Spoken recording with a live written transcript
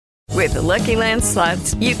With the Lucky Land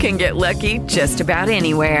Slots, you can get lucky just about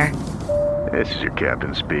anywhere. This is your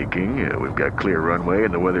captain speaking. We've got clear runway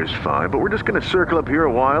and the weather's fine, but we're just going to circle up here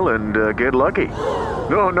a while and get lucky.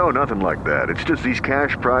 No, nothing like that. It's just these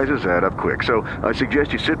cash prizes add up quick. So I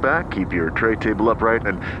suggest you sit back, keep your tray table upright,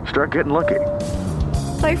 and start getting lucky.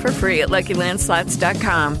 Play for free at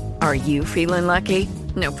LuckyLandSlots.com. Are you feeling lucky?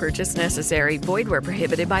 No purchase necessary. Void where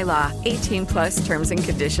prohibited by law. 18 plus terms and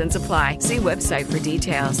conditions apply. See website for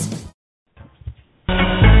details.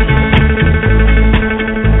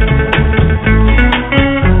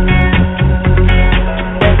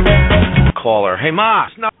 Caller. Hey, Ma.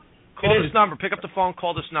 Call this number. Pick up the phone.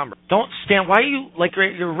 Call this number. Don't stand. Why are you like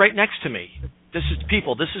you're right next to me? This is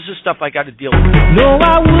people. This is the stuff I got to deal with. No,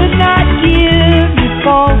 I would not give you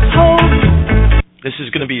false hope. This is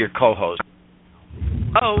going to be your co-host.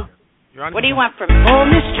 Oh, you're on. What do you want from me? On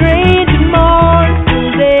this strange and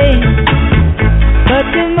mournful day, but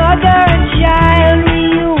the mother and child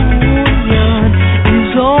reunion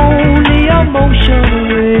is only a motion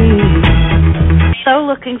away. So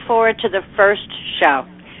looking forward to the first show,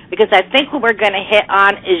 because I think what we're going to hit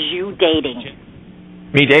on is you dating.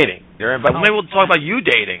 Me dating? But maybe we'll talk about you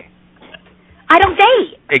dating. I don't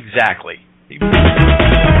date. Exactly. But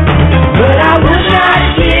I would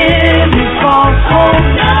not give you false hope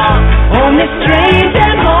on this strange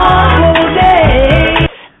and mournful day,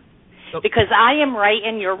 because I am right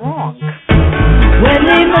and you're wrong. When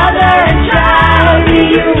the mother and child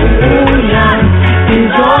reunion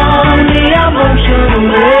is only a motion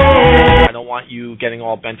away. I don't want you getting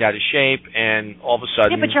all bent out of shape and all of a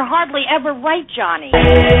sudden... Yeah, but you're hardly ever right, Johnny. Oh,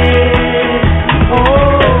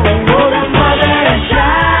 the mother and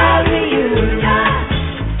child reunion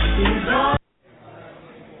is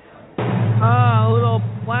a little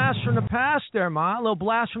blast from the past there, Ma. A little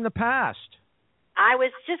blast from the past. I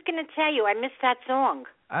was just going to tell you, I missed that song.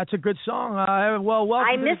 That's a good song.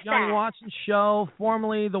 Welcome to the Johnny Watson Show,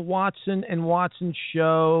 formerly the Watson and Watson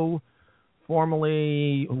Show,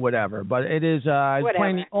 formerly whatever. But it is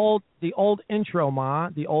playing the old intro, Ma.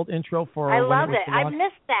 The old intro for. I love it. I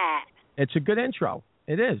missed that. It's a good intro.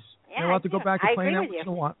 It is. Yeah, and we'll have to go back to playing that once in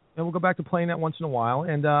a while. And we'll go back to playing that once in a while,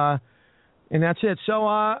 and that's it. So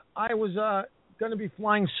I was going to be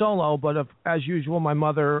flying solo, but as usual, my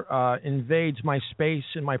mother invades my space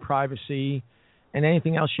and my privacy. And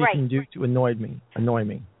anything else she can do to annoy me.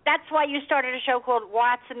 That's why you started a show called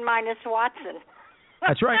Watson minus Watson.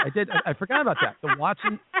 That's right. I did. I forgot about that. The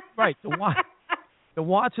Watson, right? The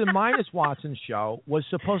Watson minus Watson show was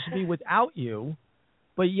supposed to be without you,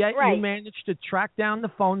 but yet you managed to track down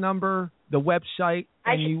the phone number, the website,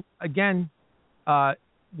 and you again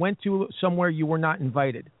went to somewhere you were not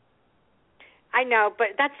invited. I know,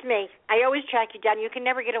 but that's me. I always track you down. You can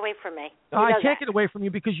never get away from me. I can't get away from you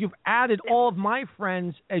because you've added all of my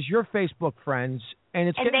friends as your Facebook friends,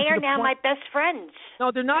 and they are now my best friends. No,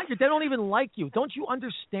 they're not. They don't even like you. Don't you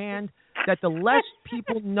understand that the less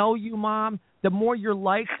people know you, Mom, the more you're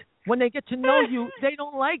liked? When they get to know you, they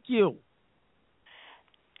don't like you.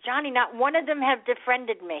 Johnny, not one of them have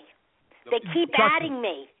defriended me. They keep adding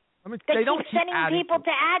me. They keep sending people to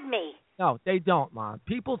add me. No, they don't, Mom.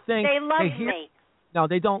 People think they love me. No,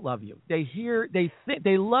 they don't love you. They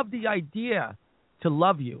love the idea to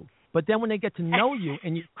love you, but then when they get to know you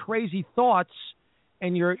and your crazy thoughts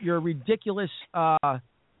and your ridiculous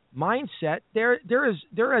mindset, they're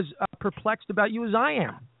as perplexed about you as I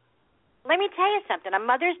am. Let me tell you something. On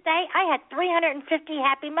Mother's Day, I had 350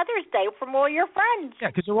 Happy Mother's Day from all your friends. Yeah,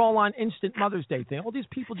 because they're all on instant Mother's Day thing. All these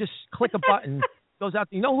people just click a button. Goes out.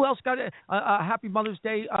 You know who else got a Happy Mother's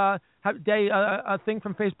Day thing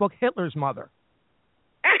from Facebook? Hitler's mother.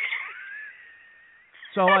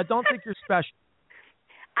 So I don't think you're special.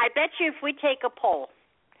 I bet you if we take a poll,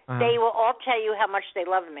 they will all tell you how much they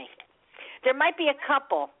love me. There might be a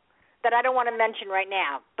couple that I don't want to mention right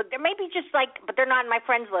now, but there may be but they're not on my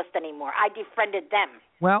friends list anymore. I defriended them.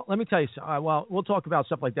 Well, let me tell you. We'll talk about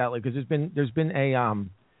stuff like that because there's been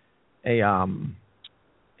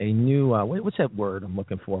a new what's that word I'm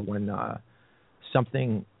looking for when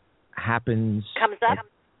something happens comes up,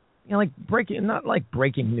 like breaking, not like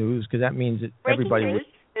breaking news because that means that breaking everybody news.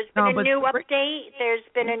 There's been a new update. There's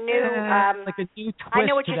been a new like a new twist. I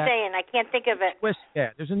know what you're saying. I can't think of it. Twist,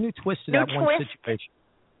 yeah, there's a new twist to that one situation.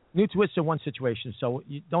 New twist to one situation. So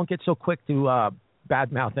you don't get so quick to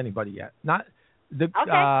badmouth anybody yet. Not the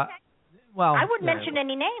well. I wouldn't mention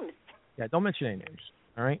any names. Yeah, don't mention any names.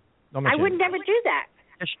 All right. I would never do that.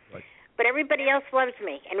 Yes, you would. But everybody else loves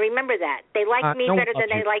me, and remember that they like me better than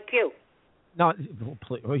they like you. No,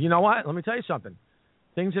 well, you know what? Let me tell you something.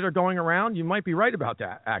 Things that are going around, you might be right about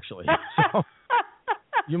that. Actually, so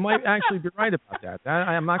You might actually be right about that.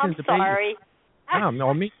 I'm not going to debate sorry. You.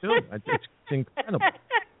 No, me too. It's incredible.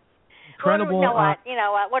 Incredible. Well, you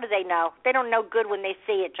know what? What do they know? They don't know good when they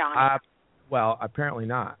see it, John. Well, apparently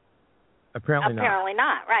not. Apparently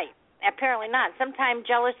not. Right. Apparently not. Sometimes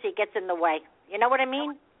jealousy gets in the way. You know what I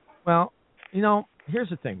mean? Well, here's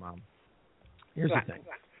the thing, Mom. Here's the thing.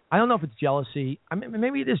 I don't know if it's jealousy. I mean,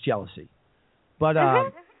 maybe it is jealousy, but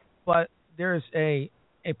there's a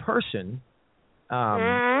person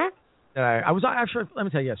that I was actually. Let me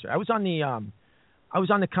tell you yesterday. I was on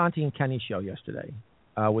the Conti and Kenny show yesterday.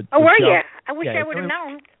 Were you? I wish I would have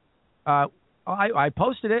known. I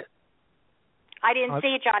posted it. I didn't see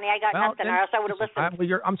it, Johnny. I got nothing, or else I would have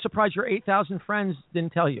listened. I'm surprised your 8,000 friends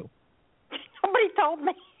didn't tell you. Nobody told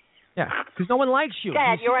me. Yeah, because no one likes you. Go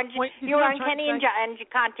ahead. You were on Kenny and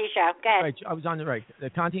Conti show. Go ahead. Right, I was on the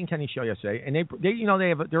Conti and Kenny show yesterday, and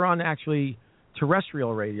they're on actually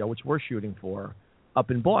terrestrial radio, which we're shooting for up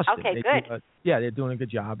in Boston. Okay, good. They're doing a good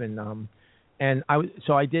job, and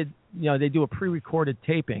I did. They do a pre-recorded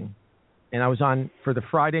taping, and I was on for the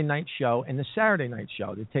Friday night show and the Saturday night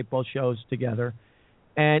show. They tape both shows together,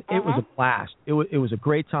 and it was a blast. It was a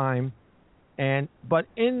great time, but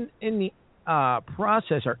in the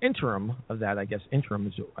process or interim of that, I guess interim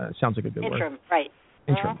is sounds like a good word. Interim, right?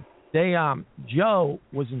 Interim. They Joe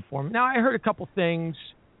was informed. Now I heard a couple things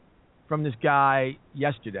from this guy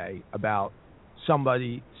yesterday about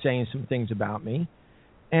somebody saying some things about me,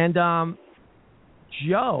 and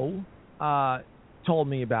Joe told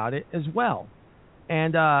me about it as well,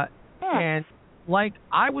 and like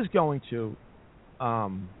I was going to,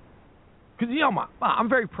 because I'm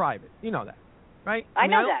very private, you know that, right? I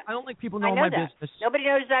know that. I don't like people knowing my business. Nobody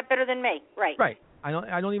knows that better than me, right? Right. I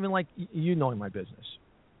don't even like you knowing my business.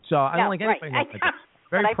 So I don't like anybody knowing my business.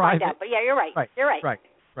 Very but private. I find out. But yeah, you're right. You're right.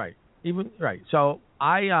 Right. Even right. So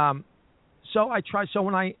I try. So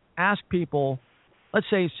when I ask people, let's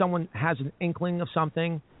say someone has an inkling of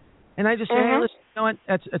something, and I just say, hey, listen, you know what?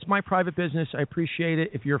 It's my private business. I appreciate it.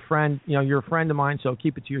 If you're a friend, you're a friend of mine, so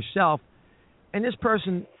keep it to yourself. And this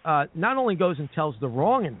person not only goes and tells the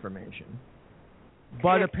wrong information,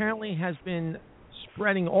 but apparently has been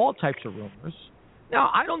spreading all types of rumors. Now,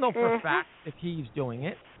 I don't know for a fact if he's doing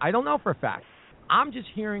it. I don't know for a fact. I'm just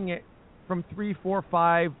hearing it from 3, 4,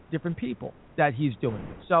 5 different people that he's doing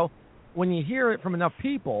it. So when you hear it from enough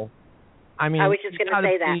people, I mean, I was just going to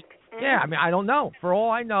say that. Yeah, I mean, I don't know. For all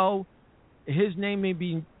I know, his name may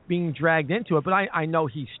be being dragged into it, but I know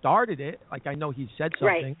he started it. Like, I know he said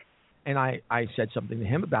something, and I said something to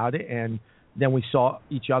him about it, and then we saw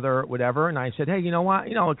each other, whatever, and I said, hey, you know what?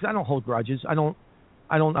 Because I don't hold grudges. I don't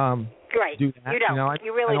do that. You don't.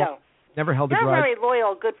 You really don't. Never held a grudge. You're a very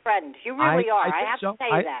loyal, good friend. You really are. I have to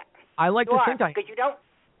tell you that. I like to think because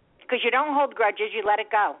you don't hold grudges. You let it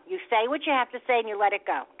go. You say what you have to say, and you let it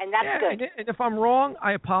go, and that's good. And if I'm wrong,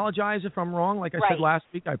 I apologize. If I'm wrong, like I said last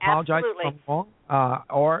week, I apologize if I'm wrong.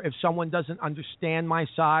 Or if someone doesn't understand my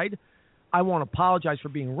side, I won't apologize for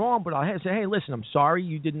being wrong, but I'll say, hey, listen, I'm sorry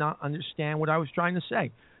you did not understand what I was trying to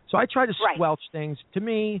say. So I try to squelch things. To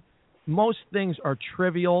me, most things are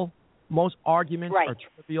trivial. Most arguments are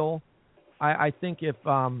trivial. I think if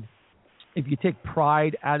you take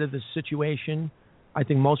pride out of the situation, I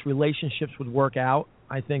think most relationships would work out.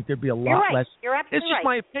 I think there'd be a lot less. You're absolutely It's just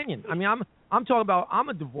my opinion. I mean, I'm talking about, I'm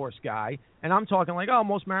a divorced guy, and I'm talking like,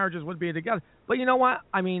 most marriages would be together. But you know what?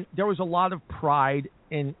 I mean, there was a lot of pride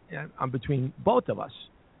in between both of us.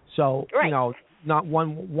 So, not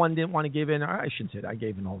one didn't want to give in. Or I shouldn't say that. I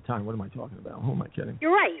gave in all the time. What am I talking about? Who am I kidding?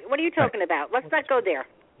 You're right. What are you talking about? Let's not go there.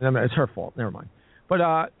 It's her fault. Never mind. But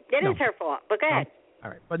it is her fault. But go ahead. All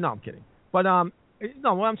right. But no, I'm kidding. But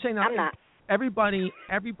no, what I'm saying now, I'm not. Everybody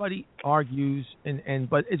argues,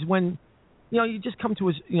 but it's when you just come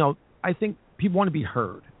to I think people want to be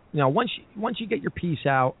heard. Once you get your piece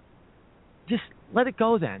out, just let it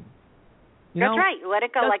go. Then that's right. Let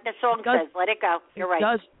it go, like the song says. Let it go. You're right. It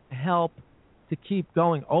does help to keep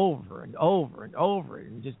going over and over and over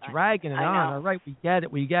and just dragging it on. All right, we get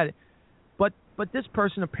it. But this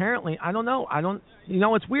person apparently, I don't know.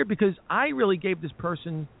 It's weird because I really gave this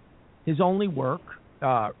person his only work,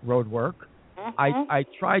 road work. I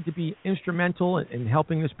tried to be instrumental in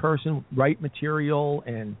helping this person write material,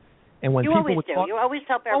 and when you people always would do. talk, You always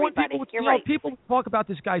help everybody. You're right. People would talk about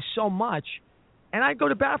this guy so much, and I'd go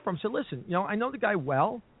to bat for him. So listen, I know the guy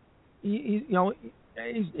well. He's a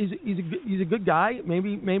good guy.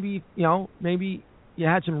 Maybe you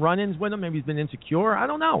had some run-ins with him. Maybe he's been insecure. I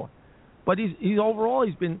don't know. But he's overall,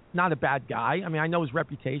 he's been not a bad guy. I mean, I know his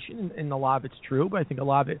reputation, and a lot of it's true, but I think a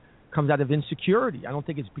lot of it comes out of insecurity. I don't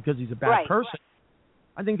think it's because he's a bad person.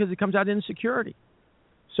 I think because it comes out of insecurity.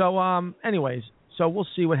 So, anyways, So we'll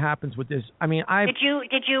see what happens with this. I mean, Did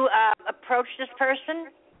you approach this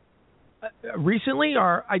person? Recently,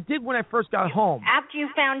 or I did when I first got home. After you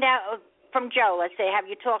found out from Joe, let's say, have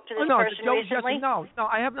you talked to this person recently? No,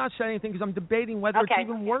 I have not said anything because I'm debating whether it's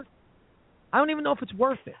even worth it. I don't even know if it's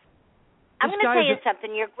worth it. I'm going to tell you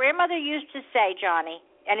something. Your grandmother used to say, Johnny,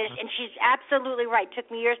 and she's absolutely right. It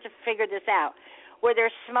took me years to figure this out. Where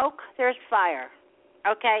there's smoke, there's fire.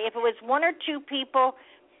 Okay? If it was one or two people,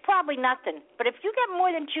 probably nothing. But if you get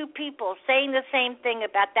more than two people saying the same thing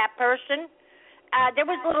about that person,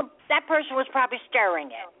 that person was probably stirring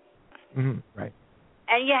it. Right.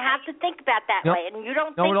 And you have to think about that way, and you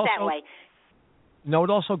don't think that way. You know what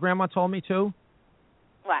also Grandma told me, too?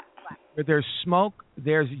 What? Where there's smoke,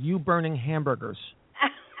 there's you burning hamburgers.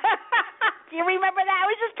 Do you remember that? I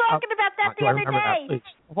was just talking about that the other day. That,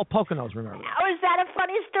 the whole Poconos remember that. Oh, is that a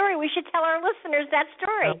funny story? We should tell our listeners that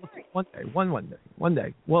story. One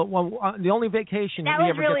day. Well, the only vacation that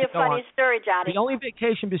we was ever really get to go on. That was really a funny story, Johnny. The only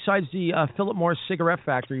vacation besides the Philip Morris cigarette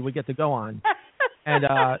factory we get to go on, and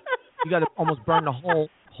you got to almost burn the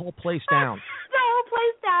whole place down. The whole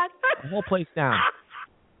place down. The whole place down.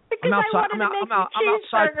 Because I'm outside. I'm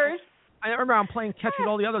outside. I remember I'm playing catch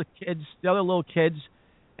with all the other kids, the other little kids.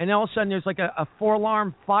 And then all of a sudden, there's like a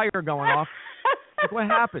 4-alarm fire going off. Like, what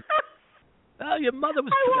happened? Oh, your mother was.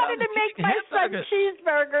 I wanted to make my son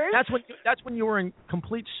cheeseburgers. That's when you were in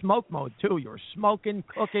complete smoke mode too. You were smoking,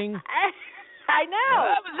 cooking. I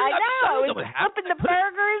know. I was flipping the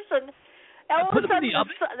burgers and all of a sudden.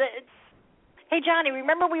 Hey Johnny,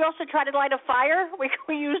 remember we also tried to light a fire?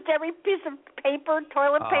 We used every piece of paper,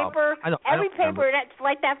 toilet paper, every paper to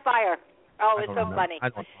light that fire. Oh, it's so funny.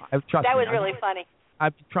 That was really funny.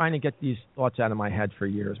 I've been trying to get these thoughts out of my head for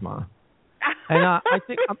years, Ma. And I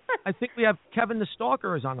think we have Kevin the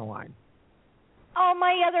Stalker is on the line. Oh,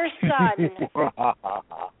 my other son.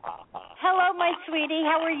 Hello, my sweetie.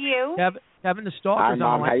 How are you? Kevin the Stalker is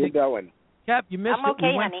on the line. How you doing? Kev, you missed it. I'm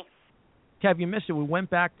okay, honey. Kev, you missed it. We went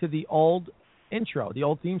back to the old intro, the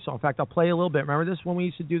old theme song. In fact, I'll play a little bit. Remember this when we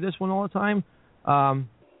used to do this one all the time? Right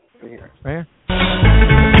here.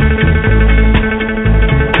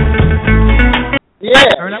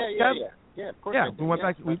 Yeah, of course. We went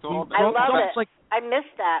back. I love it. I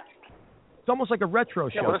missed that. It's almost like a retro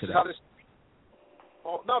show today.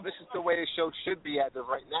 This is the way the show should be as of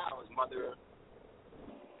right now, is mother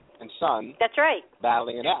and son. That's right.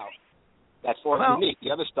 Battling it out. That's unique.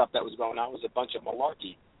 The other stuff that was going on was a bunch of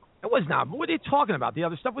malarkey. It was not. What are you talking about? The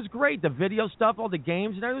other stuff was great. The video stuff, all the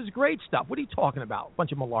games, and it was great stuff. What are you talking about? A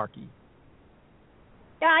bunch of malarkey.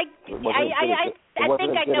 Yeah, I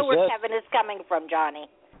think I know where Kevin is coming from, Johnny.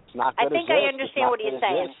 It's not I think I understand what he's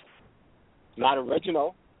saying. It's not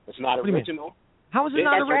original. It's not original. How is it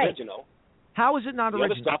not original? How is it not original?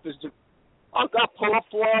 The other stuff is just... I'll pull up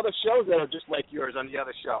 4 other shows that are just like yours on the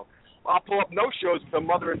other show. I'll pull up no shows with a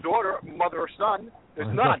mother and daughter, mother or son.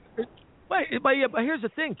 There's none. But here's the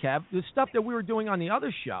thing, Kev. The stuff that we were doing on the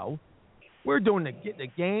other show, we were doing the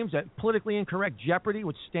games, that politically incorrect Jeopardy,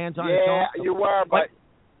 which stands on its own. Yeah, you were, but...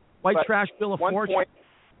 White trash bill of fortune.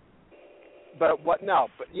 But it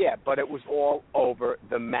was all over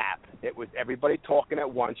the map. It was everybody talking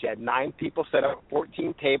at once. You had 9 people set up,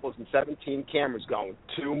 14 tables, and 17 cameras going.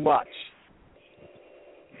 Too much.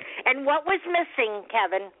 And what was missing,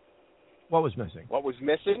 Kevin? What was missing? What was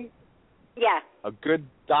missing? Yeah. A good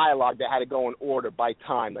dialogue that had to go in order by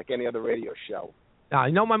time, like any other radio show. Now, I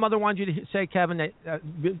know my mother wanted you to say, Kevin, that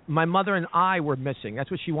my mother and I were missing. That's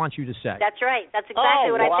what she wants you to say. That's right. That's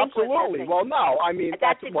exactly what I think was missing. Well, no, I mean...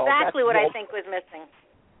 That's exactly what I think was missing.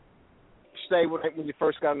 Say when you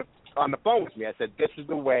first got on the phone with me, I said, this is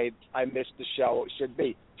the way I missed the show. It should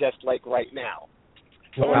be, just like right now.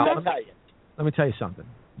 So let me tell you something.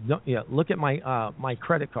 Look at my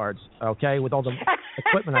credit cards, okay, with all the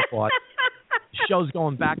equipment I bought. The show's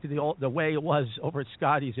going back to the way it was over at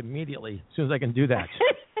Scotty's immediately, as soon as I can do that.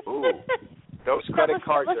 Ooh, those credit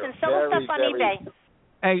cards are very, very...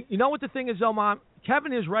 Hey, you know what the thing is, though, Mom?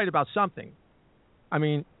 Kevin is right about something. I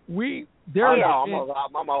mean, I'm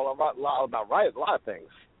all about right a lot of things.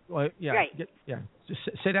 Well, yeah, right. Just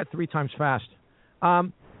say that 3 times fast. I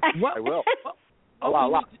will. A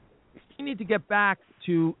lot. We need to get back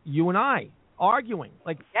to you and I arguing.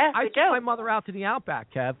 I took my mother out to the Outback,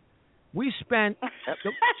 Kev. We spent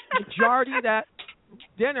the majority of that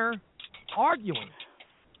dinner arguing.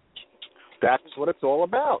 That's what it's all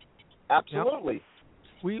about. Absolutely. Yep.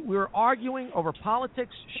 We were arguing over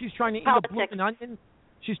politics. She's trying to eat a blooming onion.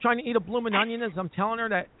 She's trying to eat a blooming onion as I'm telling her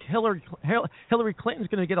that Hillary Clinton's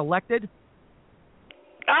going to get elected.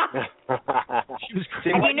 She was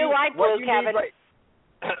crazy. And you knew I blew, Kevin.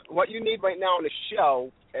 What you need right now on the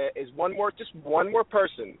show is one more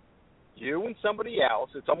person, you and somebody else.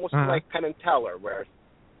 It's almost like Penn and Teller, where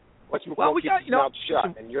what's keep your mouth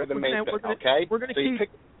shut, and you're the main thing. Okay, we're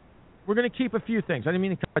going to keep a few things. I didn't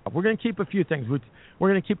mean to cut off. We're going to keep a few things. We're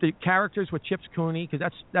going to keep the characters with Chips Cooney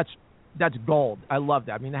because that's gold. I love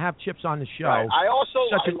that. I mean, to have Chips on the show. Right. I also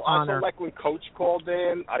like when Coach called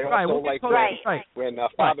in. I also like when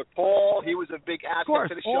Father Paul, he was a big asset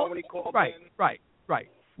to the show when he called in. Right.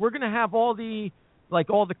 We're going to have all the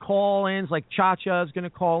call-ins, like Cha-Cha's going to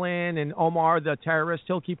call in, and Omar, the terrorist,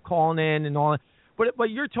 he'll keep calling in and all that. But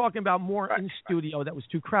you're talking about more in studio that was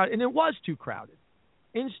too crowded, and it was too crowded.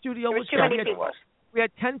 In studio was too many people. We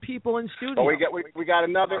had 10 people in studio. Oh, we got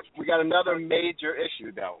another major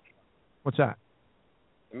issue though. What's that?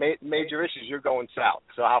 Major issues. You're going south.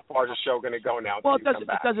 So how far is the show going to go now? Well, it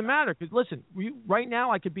doesn't matter because listen, right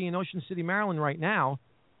now I could be in Ocean City, Maryland, right now,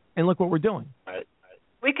 and look what we're doing. Right.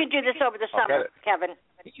 We could do this over the summer, Kevin.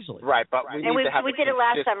 Easily. Right, but we did it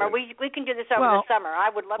last summer. We can do this over the summer. I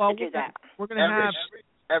would love to do that. We're going to have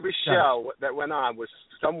every show that went on was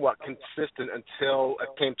somewhat consistent until it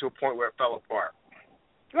came to a point where it fell apart.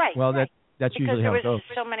 Right. Well, that's usually how it goes.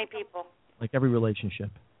 Because there was so many people. Like every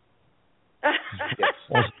relationship.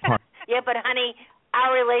 Yeah, but honey,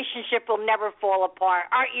 our relationship will never fall apart.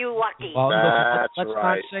 Aren't you lucky? Well, let's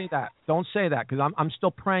not say that. Don't say that because I'm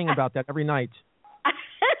still praying about that every night.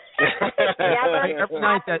 Every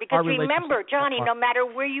night because remember, Johnny, no matter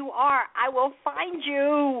where you are, I will find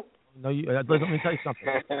you. No, let me tell you something.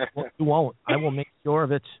 You won't. I will make sure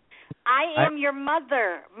of it. I am your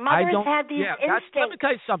mother. Mothers have these instincts. Let me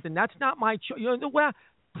tell you something. That's not my choice. You know,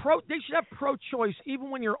 they should have pro-choice even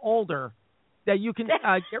when you're older, that you can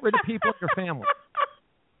get rid of people in your family.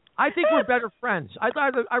 I think we're better friends.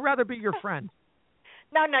 I'd rather be your friend.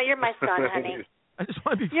 No, you're my son, honey. I just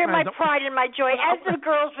want to be You're friends. my pride and my joy. As the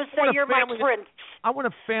girls would say, you're my prince. I want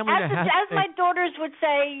a family as my daughters would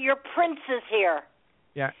say, your prince is here.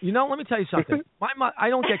 Yeah, let me tell you something. I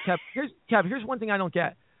don't get Kev. Here's one thing I don't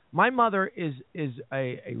get. My mother is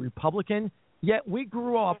a Republican, yet we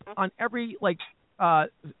grew up on every free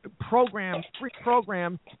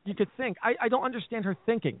program you could think. I don't understand her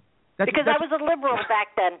thinking. Because I was a liberal back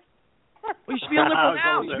then. Well, you should be a liberal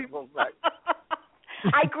now.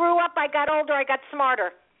 I grew up. I got older. I got smarter.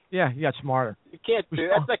 Yeah, you got smarter. You can't do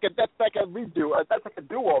that's like a redo. That's like a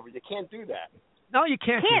do-over. You can't do that. No, you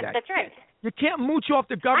can't do that. That's right. You can't mooch off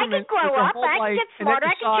the government. I can grow up. I can get smarter.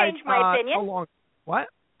 I can change my opinion. What?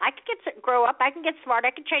 I can grow up. I can get smart. I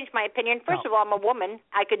can change my opinion. First of all, I'm a woman.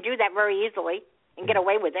 I can do that very easily and get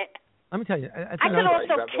away with it. Let me tell you. I could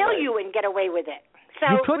also kill you and get away with it.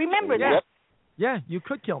 So remember that. Yeah, you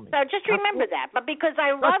could kill me. So just remember that. But because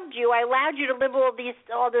I loved you, I allowed you to live all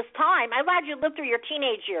this time. I allowed you to live through your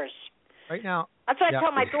teenage years. Right now. That's what I tell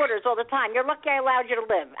my daughters all the time. You're lucky I allowed you to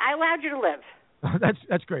live. I allowed you to live.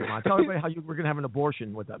 That's great, Ma. Tell everybody how we're going to have an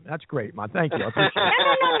abortion with them. That's great, Ma. Thank you. I appreciate it.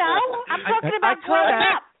 No. I'm talking about growing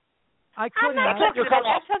up. I'm not talking about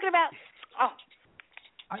that. I'm talking about...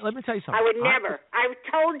 let me tell you something. I would never. I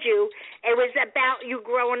told you it was about you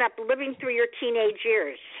growing up, living through your teenage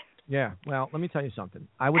years. Yeah, well, let me tell you something.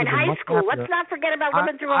 I would have been high much school. Happier. Let's not forget about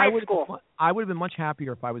living through high school. I would have been much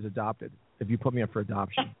happier if I was adopted, if you put me up for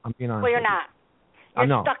adoption. I'm being honest. Well, you're not. I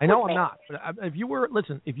know. Stuck I know with I'm not. But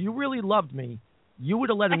if you really loved me, you would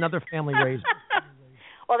have let another family raise me.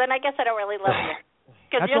 Well, then I guess I don't really love you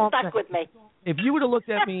because you're stuck with me. If you would have looked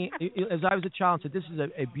at me as I was a child and said, this is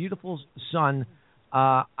a beautiful son,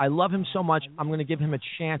 I love him so much, I'm going to give him a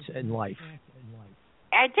chance in life.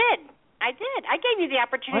 I did. I gave you the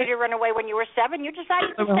opportunity to run away when you were 7. You decided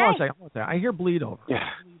to stay. Hold on a second. I hear bleed over. Yeah.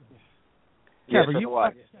 Kev, are you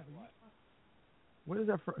what? Where is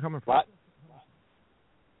that coming from? What?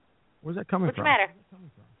 Where's that coming What's from? the matter?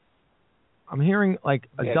 I'm hearing like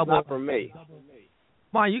a double. It's not from me.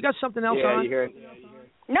 Ma, you got something else on? You hear it?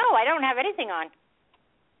 No, I don't have anything on.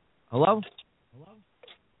 Hello?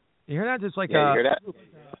 You hear that? It's like you hear that?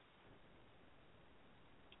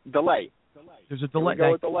 Delay. There's a delay.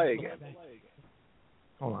 Go with delay again.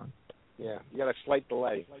 Hold on. Yeah, you got a slight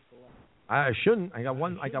delay. I shouldn't. I got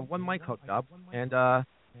one mic hooked up, and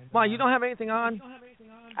Ma, you don't have anything on?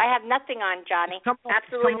 I have nothing on, Johnny.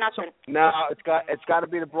 Absolutely nothing. No, it's got to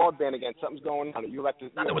be the broadband again. Something's going on. You have to.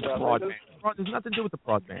 Nothing with the broadband. There's nothing to do with the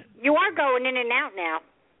broadband. You are going in and out now.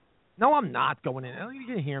 No, I'm not going in. You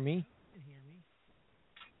can hear me.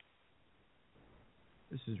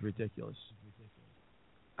 This is ridiculous.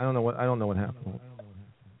 I don't know what happened.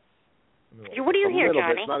 What do you hear,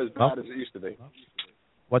 Johnny? It's not as bad as it used to be.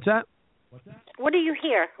 What's that? What do you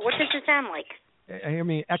hear? What does it sound like? I hear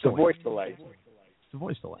me echoing. It's a voice delay. It's a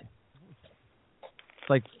voice delay.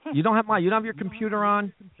 like you don't have your computer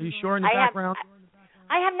on. Are you sure in the background?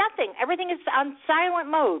 I have nothing. Everything is on silent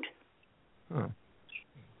mode. Huh.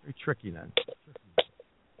 Very tricky then.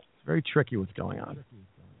 It's very tricky what's going on.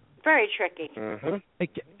 Very tricky. Mm-hmm. Hey,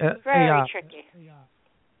 very tricky.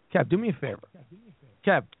 Kev, do me a favor.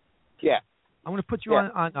 Kev. Yeah. I'm going to put you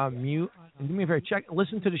on mute and do me a favor.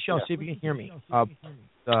 Listen to the show. See if you can hear me. If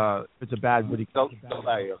it's a bad. Okay.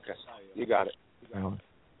 You got it. All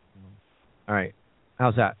right.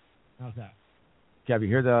 How's that? Kev, you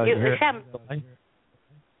hear the?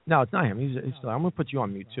 No, it's not him. He's still. I'm going to put you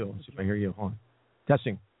on mute too. See if I hear you. Hold on.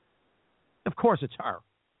 Testing. Of course it's her.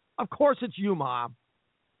 Of course it's you, Mom.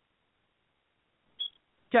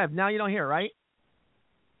 Kev, now you don't hear, right?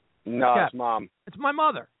 No, Kev, it's Mom. It's my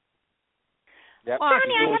mother. Yep.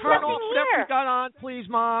 Johnny, I have nothing whatever here. You got on, please,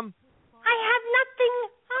 Mom. I have nothing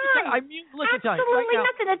on. Absolutely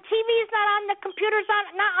nothing. The TV's not on. The computer's not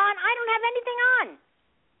on. I don't have anything on.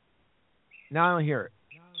 Now I don't hear it.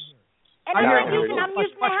 And I'm using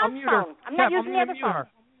the house phone. I'm not using the other phone.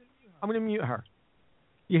 I'm going to mute her.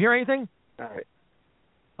 You hear anything? All right.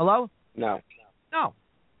 Hello? No.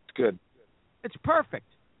 It's good. It's perfect.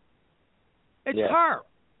 It's her.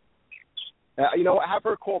 You know what? Have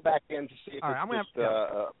her call back in to see if it's just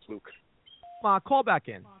a fluke. Call back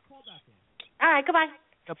in. All right, goodbye.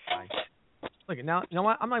 Goodbye. Look, now, you know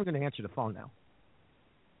what? I'm not even going to answer the phone now.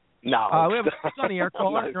 No. We have on the air.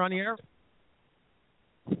 Caller, you're on the air.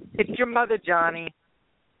 It's your mother, Johnny.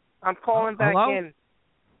 I'm calling back in.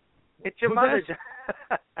 It's your mother.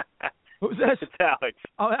 Who's this? It's Alex.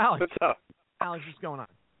 Oh, Alex. What's up? Alex, what's going on?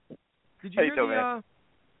 Did you hear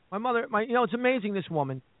my mother? It's amazing. This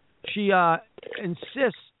woman. She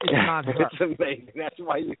insists it's not her. It's amazing. That's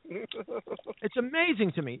why. It's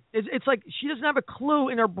amazing to me. It's like she doesn't have a clue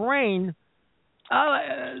in her brain.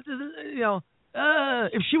 If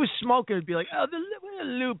she was smoking, it'd be like,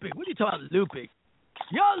 looping. What are you talking about, looping?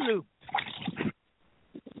 You're looped.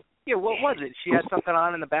 Yeah, what was it? She had something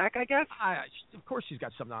on in the back, I guess? Of course she's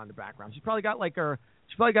got something on in the background. She's probably got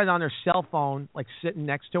it on her cell phone, like sitting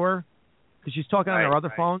next to her, because she's talking on her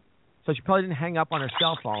other phone. So she probably didn't hang up on her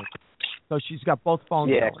cell phone. So she's got both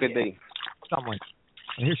phones. Yeah, going. Could be. Something like that.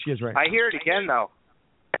 And here she is right now. I hear it again, though.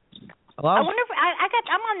 Hello? I wonder if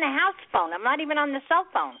I'm on the house phone. I'm not even on the cell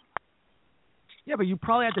phone. Yeah, but you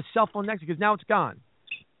probably had the cell phone next to you because now it's gone.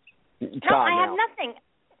 I have nothing.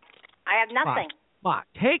 I have nothing. Ma,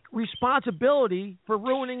 take responsibility for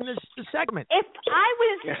ruining this segment. If I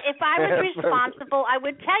was responsible, I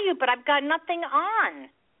would tell you, but I've got nothing on.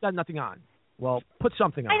 Got nothing on. Well, put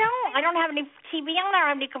something on. I don't have any TV on. I don't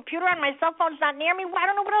have any computer on. My cell phone's not near me. I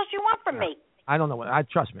don't know what else you want from me. I don't know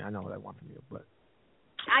trust me, I know what I want from you, but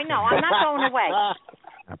I know. I'm not going away.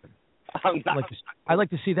 I'd like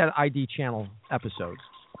to see that ID channel episode.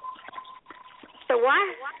 The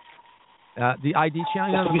what? The ID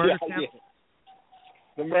channel, the murder channel. Yeah.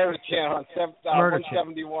 The murder channel on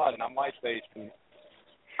 171 on my station.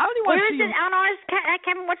 Where is it on ours,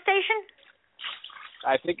 Kevin? What station?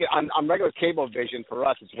 I think on regular cable vision for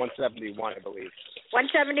us, it's 171, I believe.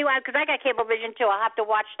 171, because I got cable vision too. I'll have to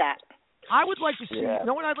watch that. I would like to see. You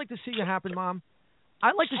know what I'd like to see happen, Mom?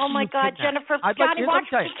 I'd like to see. Oh my God, Jennifer! Johnny, watch.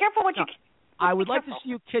 Be careful what you. I would like to see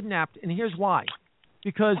you kidnapped, and here's why: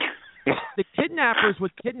 because the kidnappers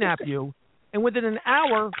would kidnap you, and within an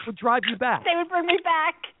hour would drive you back. They would bring me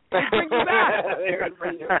back. They'd bring you back. They would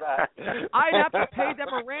bring you back. I'd have to pay them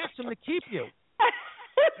a ransom to keep you.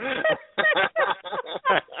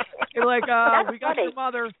 You're like, we got your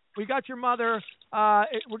mother. We got your mother.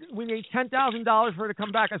 We need $10,000 for her to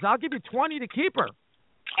come back. I said, I'll give you $20 to keep her.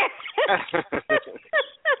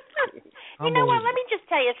 You know what? Let me just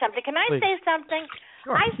tell you something. Can I say something?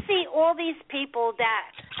 Sure. I see all these people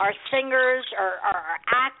that are singers or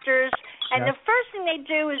actors, and the first thing they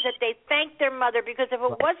do is that they thank their mother, because if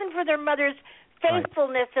it wasn't for their mother's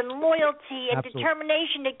faithfulness and loyalty and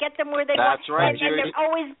determination to get them where they want, and they're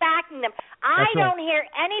always backing them. I don't hear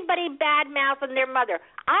anybody badmouthing their mother.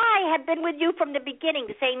 I have been with you from the beginning,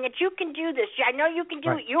 saying that you can do this. I know you can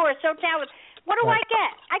do it. You are so talented. What do I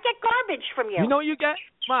get? I get garbage from you. You know what you get?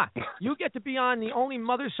 Ma, you get to be on the only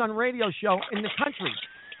mother-son radio show in the country.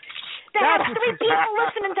 There's 3 people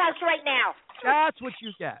listening to us right now. That's what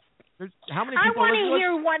you get. How many people? I want to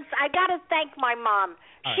hear once. I got to thank my mom.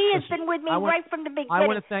 She has been with me right from the beginning. I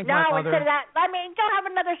want to thank my mother. Instead of that, don't have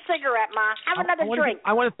another cigarette, Ma. Have another drink.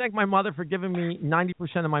 I want to thank my mother for giving me 90%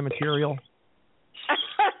 of my material.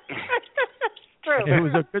 True. It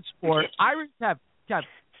was a good sport. Kev,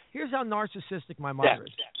 here's how narcissistic my mother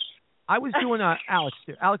is. I was doing Alex,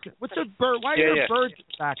 what's a bird? Why are there birds in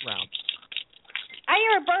the background? I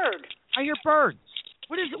hear a bird. I hear birds.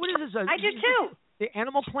 What is this? I do too. The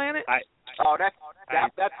Animal Planet?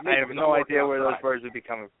 That's me. I have no idea where those birds would be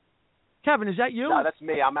coming from. Kevin, is that you? No, that's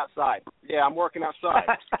me. I'm outside. Yeah, I'm working outside.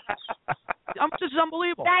 This is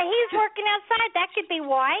unbelievable. Now, he's working outside. That could be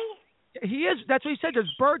why. He is. That's what he said.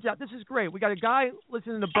 There's birds out. This is great. We got a guy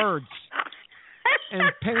listening to birds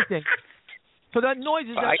and painting. So that noise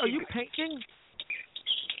is that. Are you painting?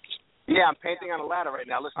 Yeah, I'm painting on a ladder right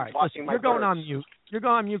now. Listen, all right, watching my you're going birds. on mute. You're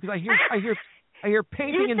going on mute because I hear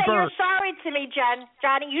painting and birds. You say you're sorry to me,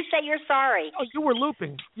 Johnny. You say you're sorry. Oh, you were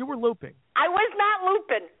looping. I was not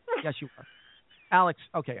looping. Yes, you were. Alex.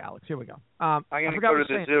 Okay, Alex. Here we go. I'm going to go to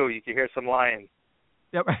the zoo. You can hear some lions.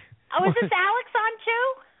 Yep. Oh, is this Alex on too?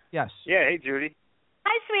 Yes. Yeah. Hey, Judy.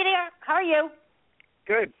 Hi, sweetie. How are you?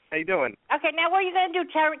 Good. How you doing? Okay. Now, what are you going to do?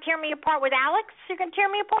 Tear me apart with Alex? You're going to tear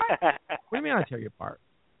me apart? What do you mean I tear you apart?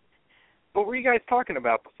 What were you guys talking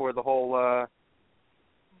about before the whole?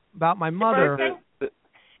 About my mother.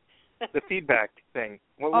 The feedback thing.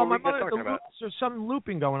 What my were you guys mother. talking about? There's some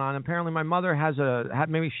looping going on. Apparently, my mother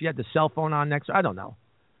maybe she had the cell phone on next. I don't know.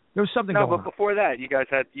 There was something going on. No, but before that,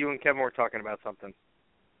 you and Kevin were talking about something.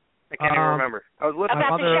 I can't even remember. I was listening.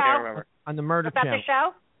 About the show? I can't remember. On the murder about channel. The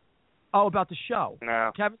show? Oh, about the show.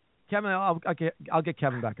 No. Kevin, I'll get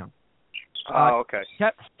Kevin back on. Okay.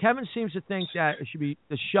 Kevin seems to think that it should be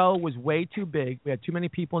the show was way too big. We had too many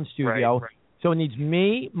people in studio, right. So it needs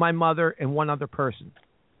me, my mother, and one other person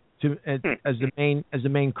as the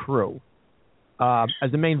main crew,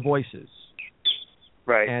 as the main voices.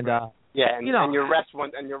 Right. And and your rest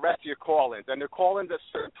your call-ins, and they're call-ins at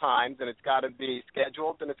certain times, and it's got to be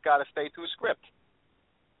scheduled, and it's got to stay to a script.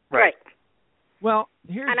 Right. Well,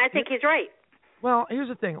 I think he's right. Well, here's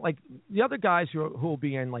the thing. Like the other guys who will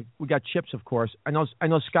be in, like we got Chips, of course. I know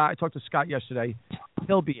Scott. I talked to Scott yesterday.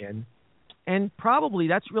 He'll be in, and probably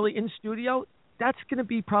that's really in studio. That's going to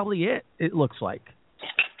be probably it. It looks like.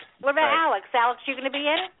 What about Alex? Alex, you going to be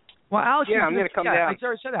in? Well, Alex. Yeah, I'm going to come down. I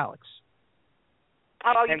already said Alex.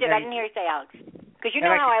 Oh, you did. I didn't hear you say Alex. Because you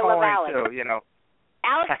know how I love Alex. Too, you know.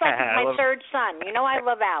 Alex like my third son. You know I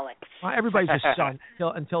love Alex. Well, everybody's a son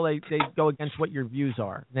until they go against what your views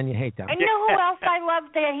are. Then you hate them. And you know who else I love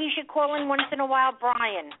that he should call in once in a while?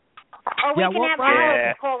 Brian. Or we can have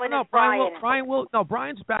Alex call in as Brian.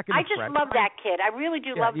 Brian's back in the I just love that kid. I really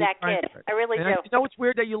do love that kid. I really do. You know, it's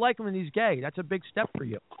weird that you like him and he's gay. That's a big step for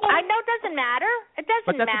you. I know it doesn't matter. It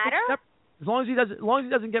doesn't matter. As long as he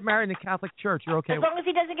doesn't get married in the Catholic Church, you're okay. As long as he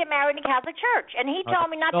doesn't get married in the Catholic Church, and he told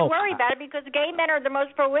me not to worry about it because gay men are the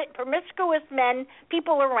most promiscuous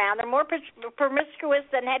people around. They're more promiscuous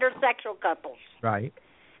than heterosexual couples. Right.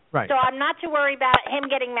 So I'm not to worry about him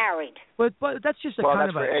getting married. But that's just kind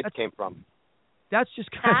of where AIDS came from. That's just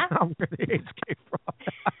kind of where the AIDS came from.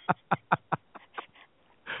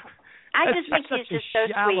 I just think he's just so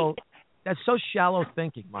sweet. That's so shallow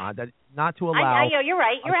thinking, Ma. That not to allow. I know you're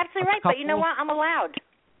right. You're absolutely right. But you know what? I'm allowed.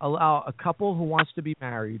 Allow a couple who wants to be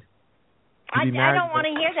married. I don't want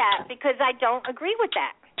to hear that because I don't agree with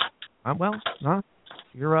that.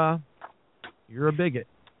 You're a bigot.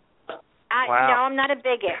 No, I'm not a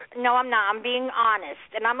bigot. No, I'm not. I'm being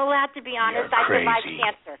honest, and I'm allowed to be honest. I survived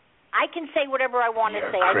cancer. I can say whatever I want to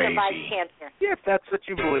say. I survived cancer. Yeah, if that's what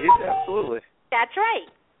you believe, absolutely. That's right.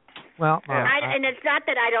 Well, and it's not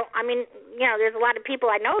that I don't. I mean, there's a lot of people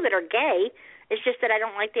I know that are gay. It's just that I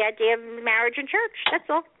don't like the idea of marriage in church. That's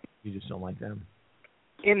all. You just don't like them.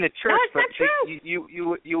 In the church, no, it's not true.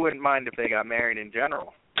 You wouldn't mind if they got married in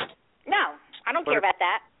general. No, I don't care about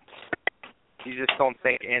that. You just don't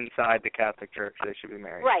think inside the Catholic Church they should be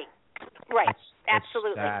married. Right.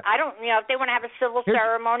 Absolutely. I don't. If they want to have a civil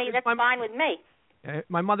ceremony, that's fine with me. Here's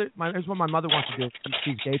what my mother wants to do.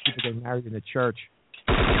 She's gay people getting married in the church.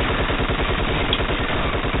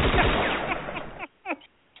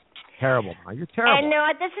 Terrible, Ma. You're terrible. And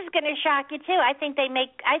this is going to shock you too. I think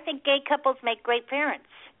gay couples make great parents.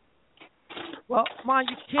 Well, Ma,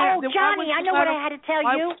 you can't. Oh, Johnny, I know what I had to tell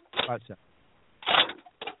you. What's that?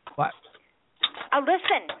 What?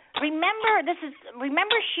 Listen.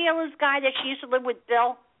 Remember Sheila's guy that she used to live with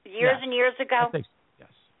Bill years and years ago? I think so. Yes.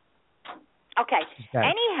 Okay.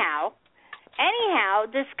 Anyhow,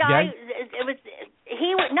 this guy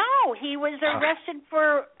he was arrested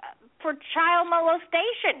for child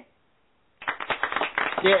molestation.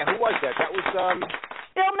 Yeah, who was that? That was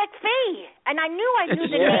Bill McPhee. And I knew the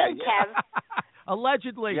name, Kev.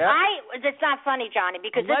 Allegedly. Yeah. It's not funny, Johnny,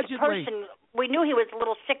 because this person, we knew he was a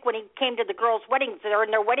little sick when he came to the girls' weddings. They're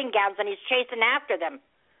in their wedding gowns, and he's chasing after them.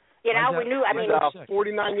 We knew. I mean, he's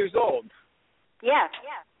 49 years old. Yeah.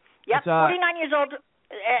 Yep, 49 years old.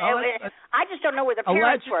 I just don't know where the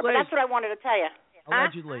parents were, but that's what I wanted to tell you.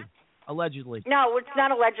 Allegedly. No, it's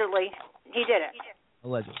not allegedly. He did it.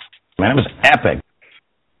 Allegedly. Man, it was epic.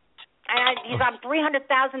 He's on $300,000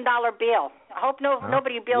 bill. I hope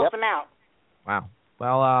nobody bails him out. Wow.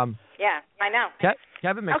 Well, yeah, I know.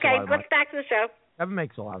 Kevin makes a lot of money. Okay, let's back to the show. Kevin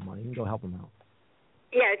makes a lot of money. You can go help him out.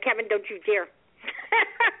 Yeah, Kevin, don't you dare.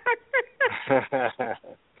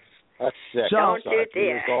 That's sick. Don't you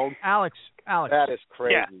dare. Alex. That is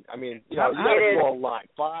crazy. Yeah. I mean, you got to draw a line.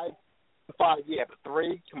 5, yeah, but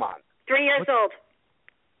 3, come on. 3 years old.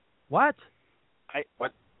 What?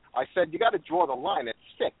 I said you got to draw the line at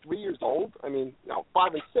 6. 3 years old? I mean,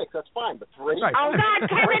 5 and 6, that's fine, but 3? Right. Oh, God,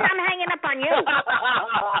 Kevin, I'm hanging up on you.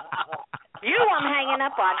 I'm hanging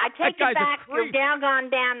up on. I take it back. You're gone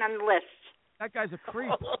down on the list. That guy's a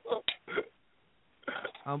creep.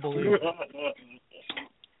 Unbelievable.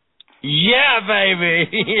 Yeah, baby.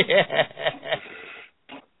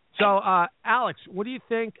 So, Alex, what do you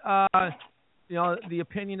think? The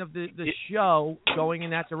opinion of the show going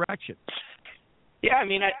in that direction. Yeah, I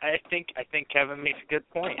mean, I think Kevin makes a good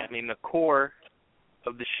point. I mean, the core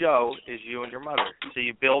of the show is you and your mother, so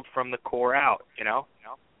you build from the core out.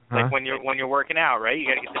 Like when you're working out, right? You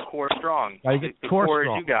got to get the core strong. The core is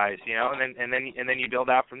you guys, and then you build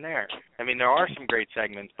out from there. I mean, there are some great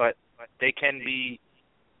segments, but they can be,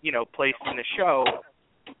 placed in the show,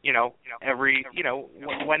 every,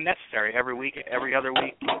 when necessary, every week, every other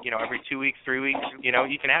week, every 2 weeks, 3 weeks.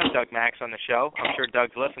 You can have Doug Max on the show. I'm sure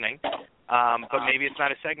Doug's listening. But maybe it's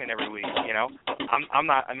not a segment every week. I'm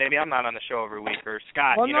not on the show every week, or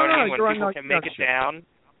Scott. Well, you know what I mean? When people not, can make it down.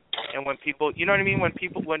 And when people, you know what I mean?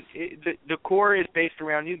 The core is based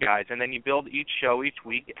around you guys, and then you build each show each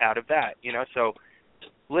week out of that, So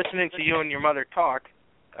listening to you and your mother talk,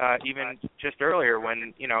 even just earlier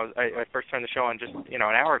when, I first turned the show on just, an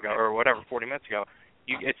hour ago or whatever, 40 minutes ago,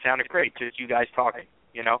 it sounded great, just you guys talking,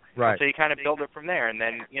 Right. So you kind of build it from there, and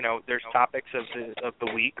then, there's topics of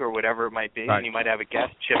the week or whatever it might be, right. And you might have a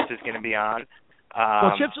guest. Chips is going to be on.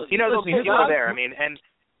 Well, Chips, there'll be people there. I mean, and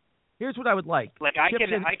here's what I would like. Like I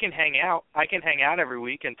can hang out. I can hang out every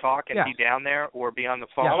week and talk and be down there or be on the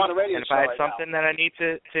phone. I'm on a radio and if I had something that I need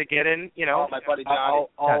to get in, my buddy Johnny.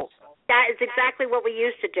 That is exactly what we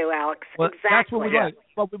used to do, Alex. Well, exactly. That's what we like.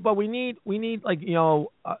 But we need like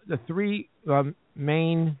the 3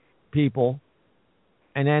 main people,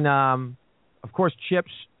 and then of course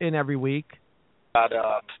Chips in every week.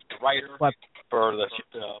 Writer for the.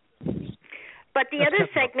 But the other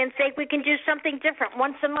segments, we can do something different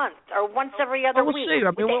once a month or once every other week. See.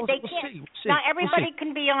 I mean, we'll see. See. Not everybody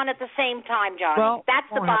can be on at the same time, Johnny. Well, that's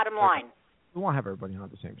the bottom line. We won't have everybody on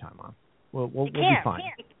at the same time, Mom. We'll be fine.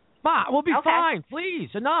 Ma, we'll be fine.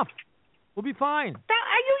 Please, enough. We'll be fine.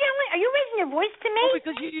 Are you yelling? Are you raising your voice to me? Well,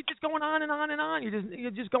 because you're just going on and on and on.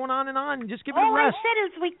 You're just going on and on. Just give it a rest. All I said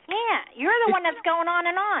is we can't. You're the one that's going on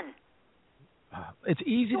and on. It's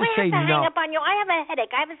easy to I say have to no. hang up on you. I have a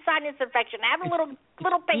headache. I have a sinus infection. I have a little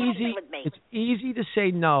patience with me. It's easy to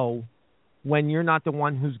say no when you're not the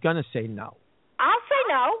one who's going to say no. I'll say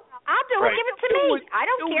no. I'll do it. Give it to me. I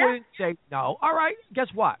don't care. You wouldn't say no. All right.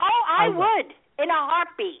 Guess what? Oh, I would. In a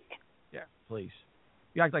heartbeat. Yeah, please.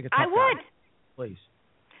 You act like a tough guy. I would. Please.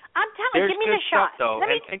 I'm telling you, give me the shot. Though. Let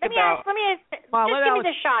me give me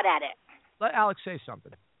the shot at it. Let Alex say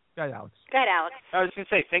something. Go ahead, Alex. I was going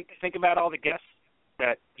to say, think about all the guests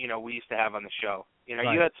that, we used to have on the show.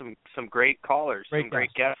 Right. You had some great callers,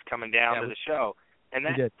 great guests coming down to the show. And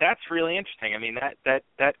that's really interesting. I mean,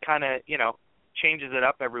 that kind of, changes it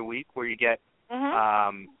up every week where you get,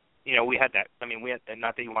 we had that. I mean, we had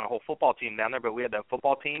not that you want a whole football team down there, but we had that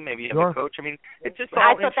football team. Maybe you have a coach. I mean, it's just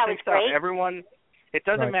all interesting stuff. Great. Everyone. It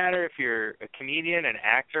doesn't matter if you're a comedian, an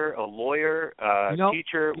actor, a lawyer, a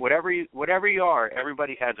teacher, whatever you are.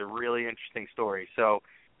 Everybody has a really interesting story. So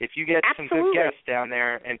if you get some good guests down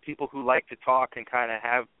there and people who like to talk and kind of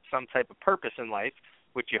have some type of purpose in life,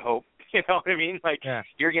 which you hope, you know what I mean?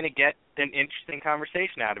 You're going to get an interesting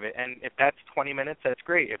conversation out of it. And if that's 20 minutes, that's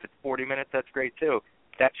great. If it's 40 minutes, that's great too.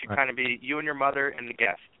 That should kind of be you and your mother and the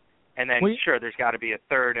guest. And then, sure, there's got to be a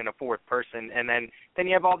third and a fourth person. And then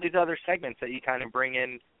you have all these other segments that you kind of bring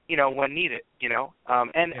in, when needed, and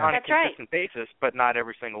on a consistent basis, but not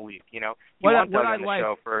every single week, You want Doug on the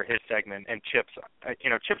show for his segment. And Chips,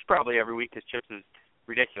 Chips probably every week because Chips is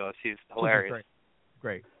ridiculous. He's hilarious.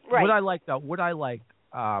 Great. Right. What I like,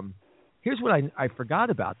 here's what I forgot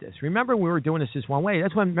about this. Remember we were doing this one way.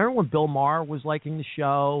 Remember when Bill Maher was liking the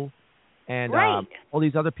show and all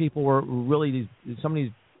these other people were really some of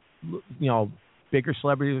these bigger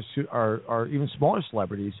celebrities or even smaller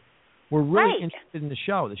celebrities were really interested in the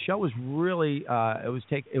show. The show was really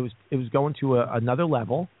it was going to another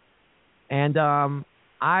level, and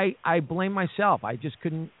I blame myself. I just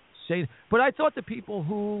couldn't say. But I thought the people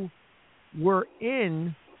who were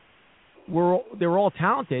in they were all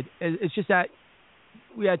talented. It's just that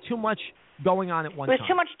we had too much going on at one time. There's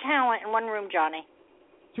too much talent in one room, Johnny.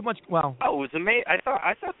 Too much. Well. Oh, it was amazing.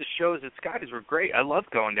 I thought the shows at Scotty's were great. I loved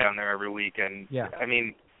going down there every week, and I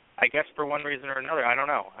mean, I guess for one reason or another, I don't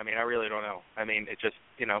know. I mean, I really don't know. I mean, it just,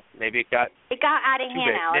 maybe it got out of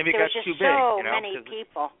hand, Alex. Maybe it got too big. So many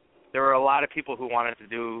people. There were a lot of people who wanted to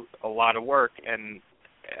do a lot of work, and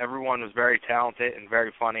everyone was very talented and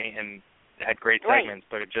very funny and had great segments.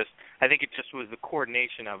 But I think it just was the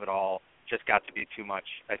coordination of it all just got to be too much,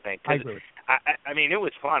 I think. I agree. I mean, it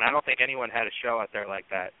was fun. I don't think anyone had a show out there like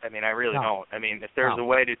that. I mean, I really don't. I mean, if there's a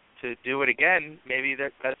way to do it again, maybe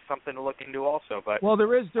that's something to look into also. But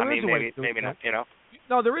there is a way to do maybe it. Not,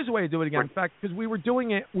 No, there is a way to do it again. In fact, because we were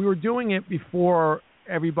doing it before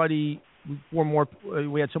everybody.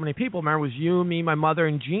 We had so many people. Remember, it was you, me, my mother,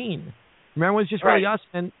 and Gene. Remember, it was just really us,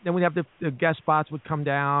 and then we'd have the guest spots would come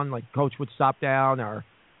down, like Coach would stop down,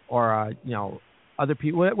 or other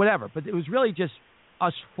people, whatever. But it was really just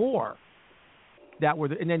us four that were,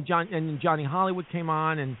 and then Johnny Hollywood came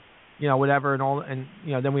on, and whatever, and all, and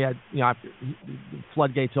then we had after the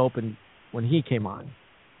floodgates opened when he came on.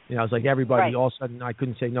 It was like everybody all of a sudden I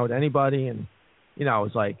couldn't say no to anybody, and it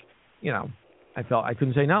was like I felt I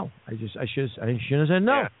couldn't say no. I shouldn't have said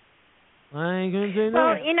no. Yeah. I couldn't say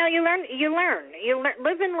no. Well, you learn,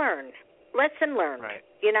 live and learn, lesson learned. Right.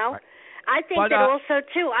 Right. I think that also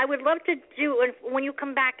too. I would love to do when you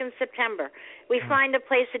come back in September. We find a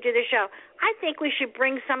place to do the show. I think we should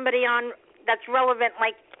bring somebody on that's relevant.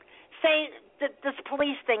 Like, say this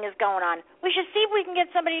police thing is going on. We should see if we can get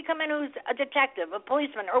somebody to come in who's a detective, a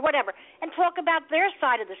policeman, or whatever, and talk about their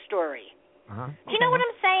side of the story. Do you know what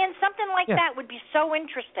I'm saying? Something like that would be so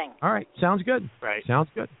interesting. All right. Sounds good. Right.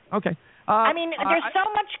 Sounds good. Okay. I mean, there's so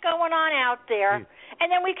much going on out there, and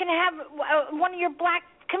then we can have one of your black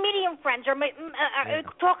comedian friends or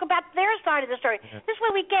talk about their side of the story. This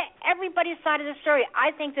way we get everybody's side of the story.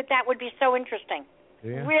 I think that would be so interesting.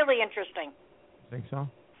 Yeah. Really interesting. Think so?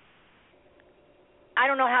 I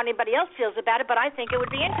don't know how anybody else feels about it, but I think it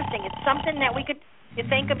would be interesting. It's something that we could... You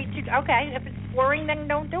think could be too... Okay, if it's boring, then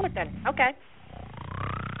don't do it then. Okay.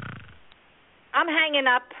 I'm hanging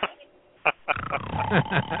up.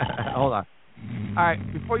 Hold on. All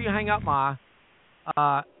right, before you hang up, Ma,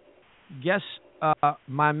 guess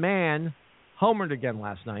my man homered again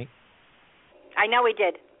last night. I know he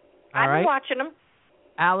did. I've been watching him.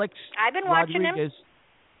 Alex I've been watching Rodriguez,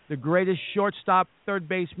 the greatest shortstop, third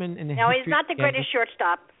baseman in the history. No, he's not the greatest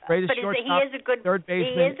shortstop. Greatest but shortstop, he is a good third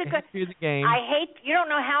baseman he is a good, in the history of the game. You don't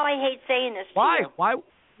know how I hate saying this. Why? To you. Why?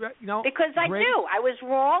 Because I do. I was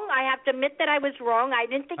wrong. I have to admit that I was wrong. I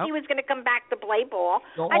didn't think he was going to come back to play ball.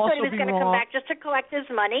 I thought he was going to come back just to collect his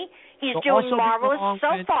money. He's doing marvelous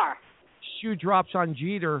so far. Shoe drops on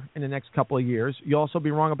Jeter in the next couple of years. You'll also be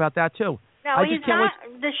wrong about that too. No, he's not.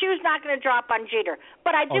 The shoe's not going to drop on Jeter.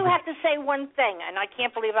 But I do have to say one thing, and I can't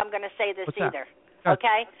believe I'm going to say this either.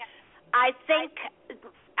 Okay? I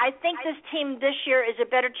think this team this year is a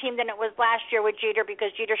better team than it was last year with Jeter because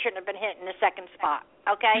Jeter shouldn't have been hit in the second spot.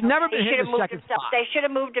 Okay? He's never been hit in the second spot. They should have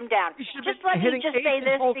moved him down. Just let me just say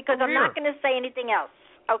this because I'm not going to say anything else.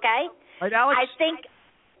 Okay? Right, Alex? I think.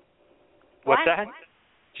 What's that?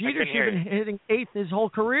 Jeter should have been hitting eighth his whole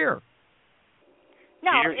career.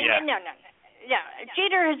 No, no.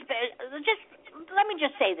 Jeter has been. Let me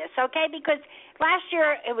just say this, okay? Because last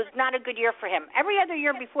year it was not a good year for him. Every other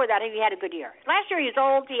year before that, he had a good year. Last year he was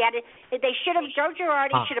old. They should have. Joe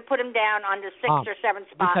Girardi should have put him down on the sixth or seventh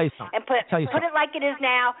spot and put it like it is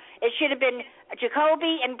now. It should have been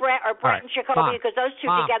Jacoby and Brett or Brett and Jacoby because those two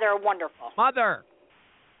together are wonderful. Mother,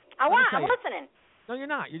 I'm listening. No, you're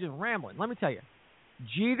not. You're just rambling. Let me tell you,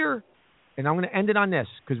 Jeter, and I'm going to end it on this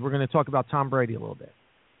because we're going to talk about Tom Brady a little bit.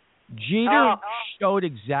 Jeter showed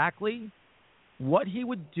exactly what he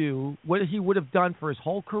would do, what he would have done for his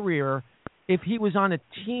whole career if he was on a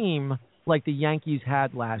team like the Yankees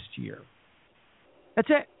had last year. That's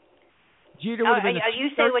it. Jeter would have been you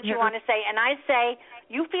say what you want to say, and I say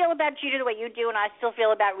you feel about Jeter the way you do, and I still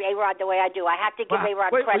feel about A-Rod the way I do. I have to give A-Rod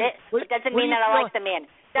credit. It doesn't mean that I like the man.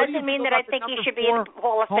 Doesn't mean that I think he should be in the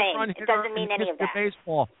Hall of Fame. It doesn't mean any of that.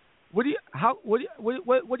 Baseball. What do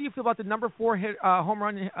you feel about the number 4 home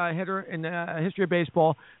run hitter in the history of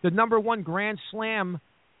baseball, the number 1 Grand Slam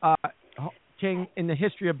king in the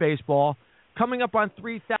history of baseball, coming up on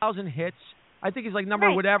 3,000 hits? I think he's like number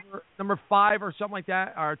 5 or something like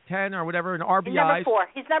that, or 10 or whatever in RBIs. He's number 4.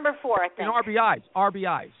 He's number 4, I think. In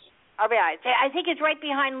RBIs. I think he's right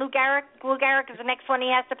behind Lou Gehrig. Lou Gehrig is the next one he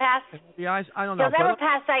has to pass. RBIs? I don't know. He'll never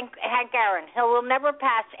pass Hank Aaron. He will never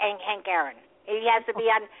pass Hank Aaron. He has to be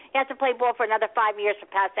on. He has to play ball for another 5 years to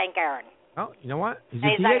pass Hank Aaron. Oh, you know what? He's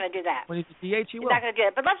not going to do that. When he's a DH, he will. He's not going to do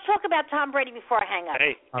it. But let's talk about Tom Brady before I hang up.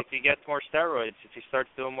 Hey, if he gets more steroids, if he starts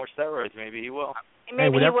doing more steroids, maybe he will.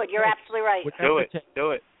 Maybe he would. You're absolutely right. Do it.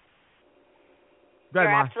 Do it. Go ahead,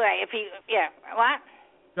 You're Ma. absolutely right. What?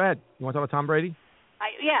 Go ahead. You want to talk about Tom Brady?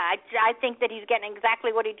 I think that he's getting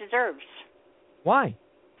exactly what he deserves. Why?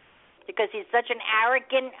 Because he's such an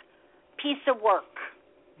arrogant piece of work.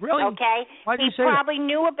 Really? Okay? Why do you say probably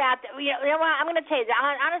knew about that. You know what? I'm going to tell you,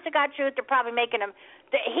 honest to God truth, they're probably making him.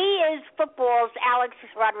 He is football's Alex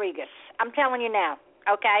Rodriguez. I'm telling you now.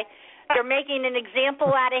 Okay? They're making an example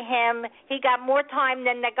out of him. He got more time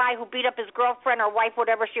than the guy who beat up his girlfriend or wife,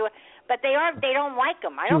 whatever she was. But they don't like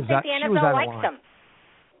him. I don't think the NFL likes him.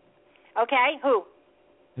 Okay? Who?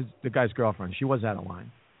 The guy's girlfriend. She was out of line.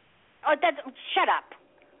 Oh, shut up.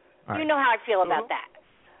 Right. You know how I feel about that.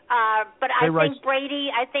 But I think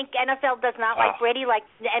Brady, I think NFL does not like Brady like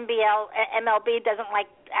the MLB doesn't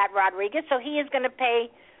like Rodriguez, so he is going to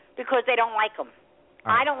pay because they don't like him.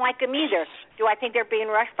 I don't like him either. Do I think they're being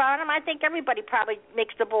rushed on him? I think everybody probably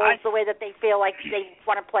makes the balls the way that they feel like they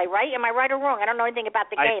want to play, right? Am I right or wrong? I don't know anything about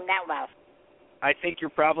the game that well. I think you're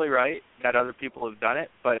probably right that other people have done it,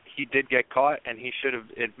 but he did get caught, and he should have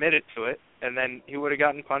admitted to it, and then he would have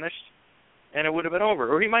gotten punished, and it would have been over.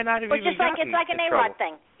 Or he might not have even gotten in trouble. It's like an A-Rod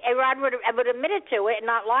thing. A-Rod would have admitted to it and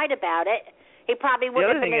not lied about it. He probably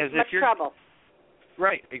wouldn't have been in much trouble.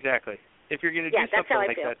 Right, exactly. If you're going to do something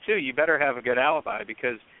like that too, you better have a good alibi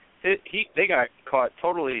because they got caught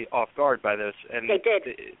totally off guard by this, and they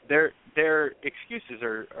did. Their excuses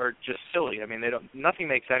are just silly. I mean, nothing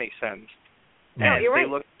makes any sense, and they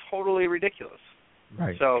look totally ridiculous.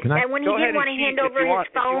 Right. So and when he didn't want to hand over his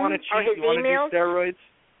phone or his emails, steroids.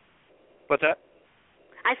 What's that?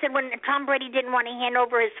 I said when Tom Brady didn't want to hand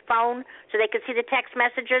over his phone so they could see the text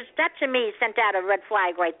messages, that to me sent out a red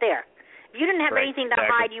flag right there. If you didn't have anything to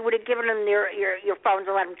hide, you would have given them your phones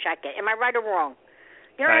and let them check it. Am I right or wrong?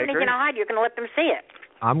 You don't have anything to hide. You're going to let them see it.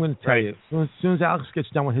 I'm going to tell you, as soon as Alex gets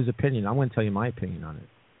done with his opinion, I'm going to tell you my opinion on it.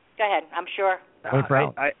 Go ahead. I'm sure. I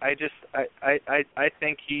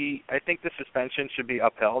think the suspension should be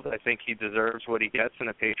upheld. I think he deserves what he gets, and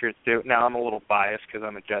the Patriots do. Now I'm a little biased because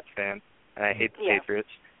I'm a Jets fan and I hate the Patriots.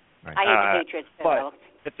 Right. I hate the Patriots too. But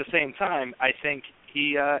at the same time, I think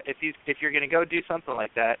if you're going to go do something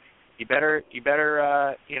like that, you better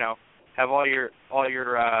have all your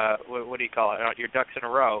what do you call it? Your ducks in a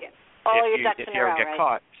row. If you ever get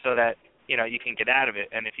caught, so that you can get out of it.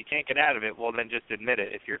 And if you can't get out of it, well then just admit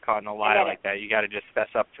it. If you're caught in a lie like that, you got to just fess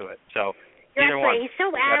up to it. So either one. He's so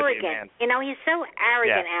arrogant. He's so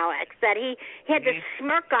arrogant, Alex, that he had this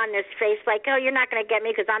smirk on his face, like, oh, you're not going to get me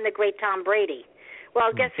because I'm the great Tom Brady. Well,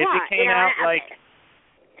 guess what? If it came out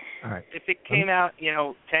if it came out,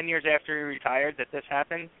 10 years after he retired that this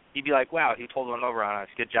happened, he'd be like, wow, he pulled one over on us.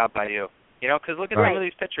 Good job by you. Because look at some of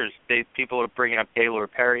these pictures. People are bringing up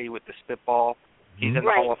Gaylord Perry with the spitball. He's in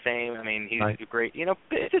the Hall of Fame. I mean, he's great.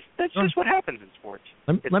 That's just what happens in sports.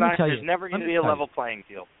 Let me tell you. There's never going to be a level playing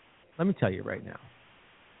field. Let me tell you right now.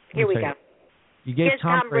 Here we go. Here's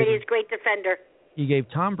Tom Brady's great defender. You gave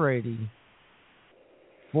Tom Brady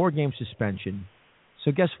 4-game suspension.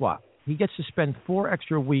 So guess what? He gets to spend 4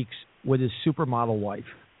 extra weeks with his supermodel wife.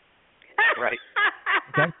 Right.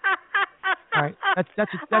 Okay. All right.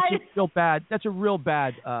 That's a real bad. That's a real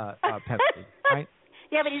bad penalty. Right.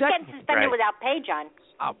 Yeah, but he's getting suspended without pay, John.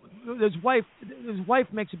 His wife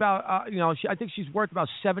makes about I think she's worth about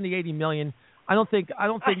 $70-80 million. I don't think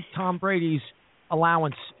Tom Brady's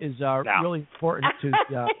allowance is really important to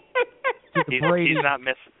the Brady.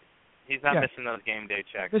 He's not missing those game day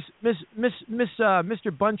checks. Mr.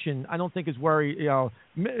 Bunchen, I don't think is worried.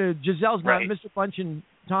 Gisele's not Mr. Bunchen,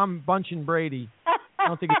 Tom Bunchen Brady. I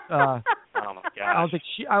don't think it's. Oh my gosh. I don't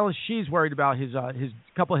think she's worried about his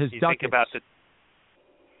couple of his ducats. Think about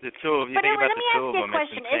the two of you. Think about the two of them.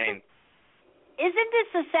 It's insane. Isn't this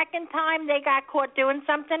the second time they got caught doing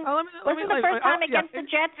something? Wasn't the first time against the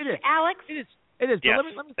Jets, Alex? It is. Yes,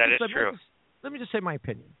 but that is true. Let me just say my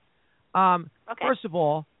opinion. Okay. First of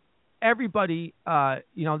all, everybody,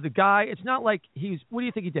 the guy, it's not like what do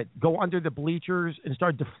you think he did? Go under the bleachers and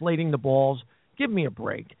start deflating the balls? Give me a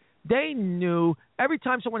break. They knew every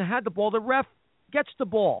time someone had the ball, the ref gets the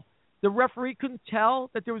ball. The referee couldn't tell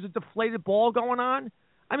that there was a deflated ball going on.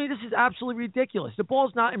 I mean, this is absolutely ridiculous. The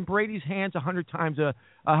ball's not in Brady's hands 100%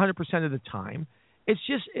 of the time. It's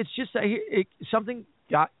just something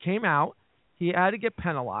came out. He had to get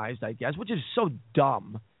penalized, I guess, which is so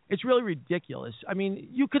dumb. It's really ridiculous. I mean,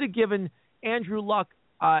 you could have given Andrew Luck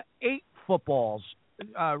 8 footballs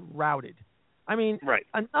routed. I mean,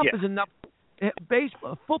 enough is enough.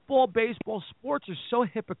 Football, baseball, sports are so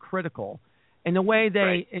hypocritical. and the way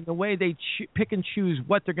they pick and choose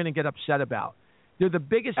what they're going to get upset about. They're the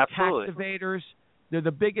biggest tax evaders. They're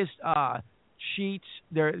the biggest cheats.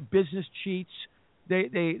 They're business cheats.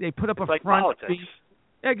 They put up a like front. Politics.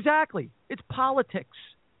 Exactly. It's politics.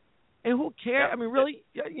 And who cares? Yeah. I mean, really,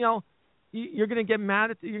 you're going to get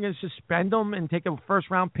mad at you're going to suspend them and take a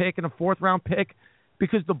first-round pick and a fourth-round pick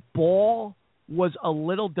because the ball was a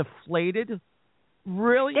little deflated.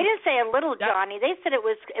 Really? They didn't say a little, Johnny. They said it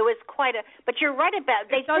was quite a. But you're right about.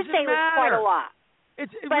 They did say it was quite a lot.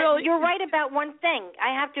 You're right about one thing.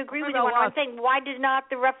 I have to agree with you on one thing. Why did not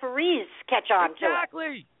the referees catch on to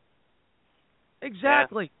it?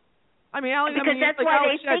 Exactly. Yeah. I mean, that's why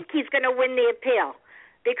they think he's going to win the appeal,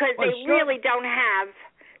 because they really don't have.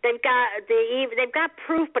 They've got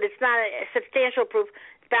proof, but it's not a substantial proof.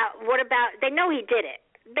 They know he did it.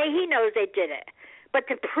 He knows they did it. But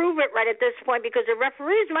to prove it right at this point, because the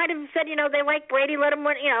referees might have said, they like Brady, let him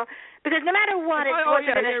win, because no matter what, it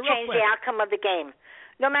wasn't going to change the outcome of the game.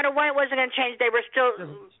 No matter what, it wasn't going to change. They were still,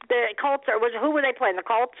 the Colts, who were they playing, the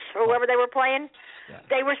Colts, or whoever they were playing? Yeah.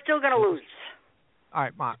 They were still going to lose. All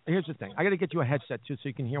right, Ma, here's the thing. I got to get you a headset, too, so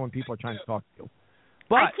you can hear when people are trying to talk to you.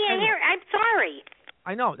 But I can't hear. I'm sorry.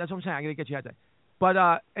 I know. That's what I'm saying. I got to get you a headset. But,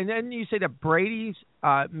 and then you say that Brady's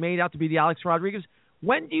made out to be the Alex Rodriguez.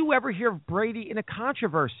 When do you ever hear of Brady in a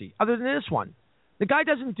controversy other than this one? The guy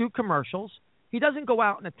doesn't do commercials. He doesn't go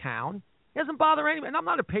out in the town. He doesn't bother anybody. And I'm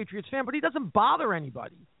not a Patriots fan, but he doesn't bother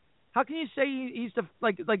anybody. How can you say he's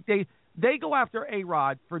they go after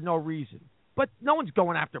A-Rod for no reason, but no one's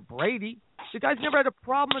going after Brady. The guy's never had a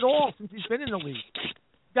problem at all since he's been in the league.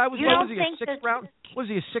 The guy was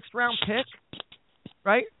a sixth round pick,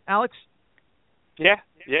 right, Alex? Yeah,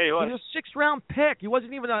 he was. He was a sixth-round pick. He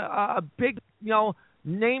wasn't even a big,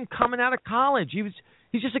 name coming out of college.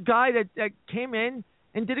 He's just a guy that came in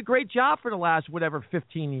and did a great job for the last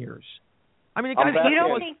 15 years. I mean,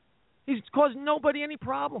 he's caused nobody any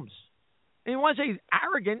problems. And you want to say he's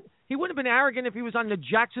arrogant? He wouldn't have been arrogant if he was on the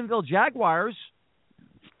Jacksonville Jaguars.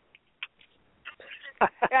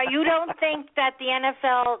 You don't think that the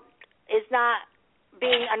NFL is not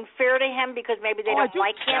being unfair to him because maybe they don't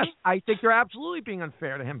like him? Yes, I think they're absolutely being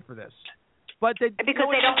unfair to him for this. But because they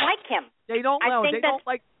don't like him. They don't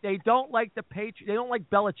like the Patriots. They don't like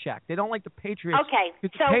Belichick. They don't like the Patriots. Okay, so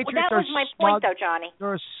that was my point, though, Johnny.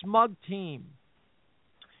 They're a smug team.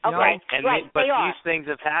 Okay, but these things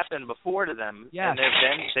have happened before to them, and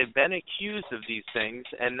they've been accused of these things,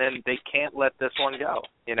 and then they can't let this one go.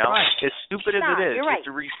 As stupid as it is,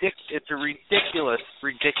 it's a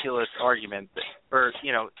ridiculous argument or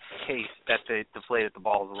case that they deflated the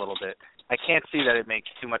balls a little bit. I can't see that it makes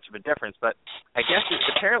too much of a difference, but I guess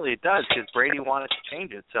apparently it does because Brady wanted to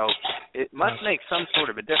change it, so it must make some sort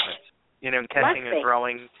of a difference. In catching and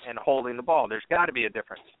throwing and holding the ball, there's got to be a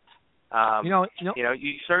difference. You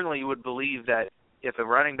certainly would believe that if a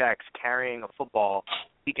running back's carrying a football,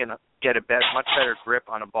 he can get a much better grip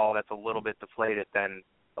on a ball that's a little bit deflated than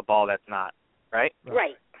a ball that's not, right?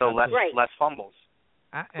 Right. So less fumbles.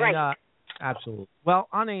 Absolutely. Well,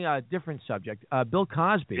 on a different subject, Bill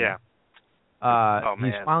Cosby. Yeah.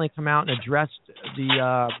 He's finally come out and addressed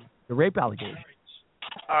the rape allegations.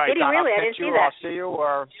 All right, did he really? I didn't see that. I'll see you,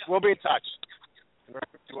 or we'll be in touch.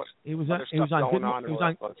 He was on.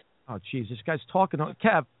 Oh, jeez, this guy's talking.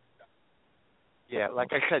 Kev. Yeah,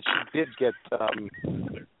 like I said, she did get.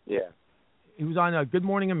 He was on Good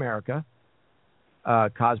Morning America.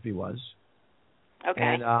 Cosby was. Okay.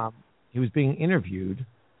 And he was being interviewed,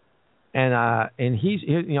 and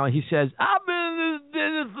he says, "I've been in this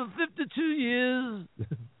business for 52 years."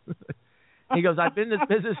 He goes, "I've been in this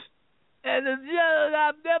business, and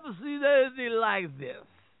I've never seen anything like this.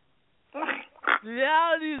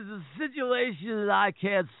 Reality is a situation I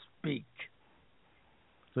can't speak."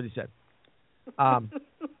 That's what he said. By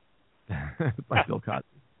Bill Cosby.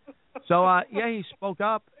 So, he spoke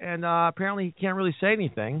up, and apparently he can't really say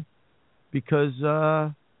anything because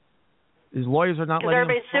his lawyers are not letting him.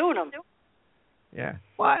 Everybody's suing him. Yeah.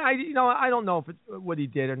 Well, I don't know if it's what he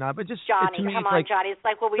did or not, but just Johnny, to me, come on, Johnny. It's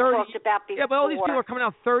like what we talked about before. Yeah, but all these people are coming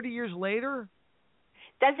out 30 years later.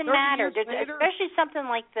 Doesn't matter, especially something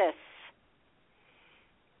like this.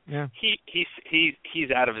 Yeah. He's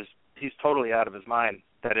totally out of his mind.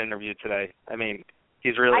 That interview today. I mean,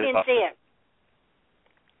 he's really. I didn't see it.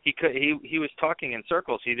 He was talking in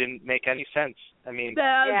circles. He didn't make any sense. I mean,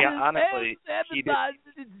 honestly, he did.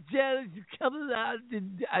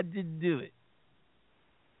 I didn't do it.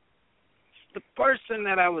 The person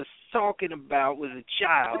that I was talking about was a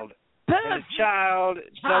child. And a child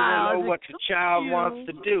doesn't know what the child wants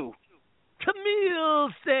to do.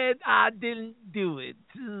 Camille said I didn't do it.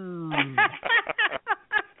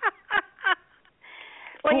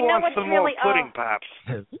 Well, you know what's some really more pudding pops?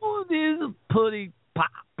 Who needs a pudding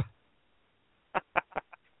pop?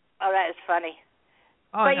 Oh, that is funny.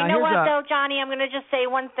 Oh, but you know what, though, Johnny? I'm going to just say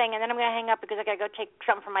one thing, and then I'm going to hang up because I got to go take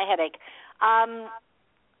something for my headache.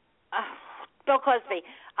 Bill Cosby,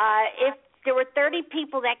 if there were 30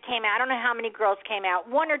 people that came out, I don't know how many girls came out,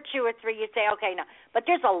 1 or 2 or 3, you'd say, okay, no. But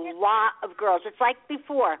there's a lot of girls. It's like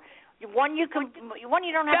before. One you don't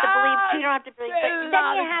have to believe, 2 you don't have to believe, but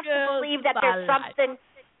then you have to believe that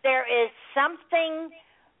there is something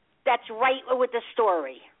that's right with the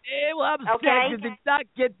story. Yeah, well, I'm sad they did not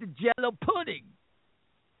get the Jello pudding.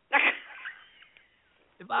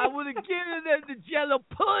 If I would have given them the Jello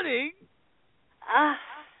pudding,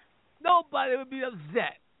 nobody would be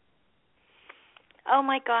upset. Oh,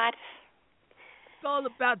 my God. It's all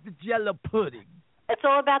about the Jello pudding. It's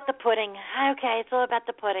all about the pudding. Okay, it's all about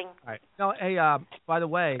the pudding. All right. No, hey, by the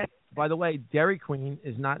way, Dairy Queen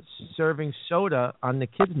is not serving soda on the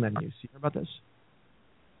kids' menus. You hear about this?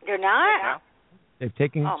 You're not? They've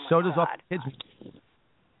taken sodas off the kids' menus.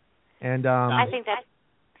 And I think that's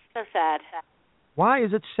so sad. Why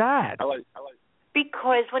is it sad? I like.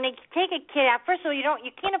 Because when they take a kid out, first of all,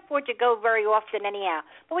 you can't afford to go very often anyhow.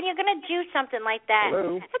 But when you're going to do something like that,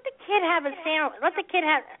 let the kid have a sandwich. Let the kid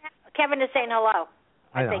have. Kevin is saying hello.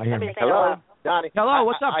 I think Kevin's saying hello. Johnny. Hello.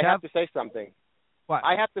 What's up, Kev? I have to say something. What?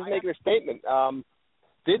 I have to make a statement.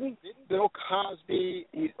 Didn't Bill Cosby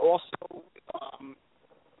also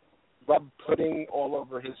rub pudding all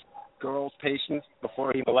over his girls' patients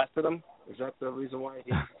before he molested them? Is that the reason why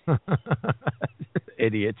he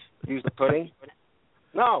idiots used the pudding?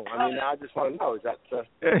 No, I mean, I just want to know, is that...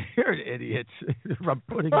 You're an idiot. Rub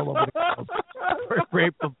pudding all over the girls.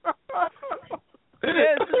 Rape them.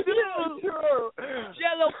 It's true.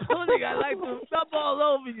 Jello pudding, I like to rub all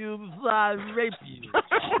over you before I rape you.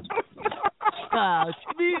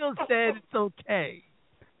 Camille said it's okay.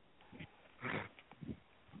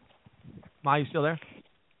 Ma, you still there?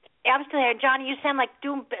 Yeah, I'm still here. Johnny, you sound like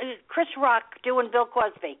Chris Rock doing Bill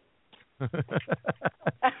Cosby.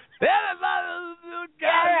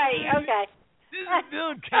 Yeah, right, okay. This is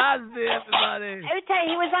Bill Cosby, everybody. I would tell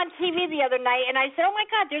you, he was on TV the other night, and I said, oh, my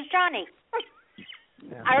God, there's Johnny.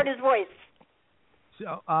 Yeah. I heard his voice.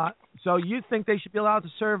 So you think they should be allowed to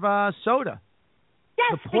serve soda?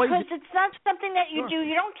 Yes, because it's not something that you do.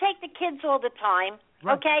 You don't take the kids all the time,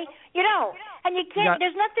 okay? You don't. And you can't.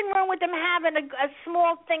 There's nothing wrong with them having a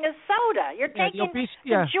small thing of soda. You're taking the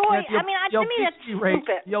joy. I mean, to me, that's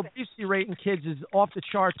stupid. The obesity rate in kids is off the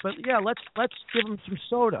charts, but, yeah, let's give them some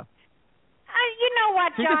soda. You know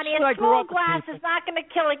what, Johnny? A small glass is not going to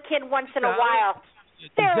kill a kid once in a while.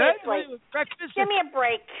 Seriously. Breakfast. Give me a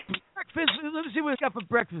break. Breakfast. Let me see what we got for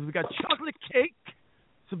breakfast. We got chocolate cake,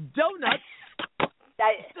 some donuts.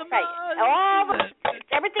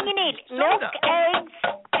 Everything you need. Milk, eggs,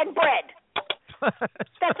 and bread.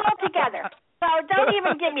 That's all together. So don't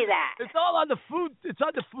even give me that. It's all on the food. It's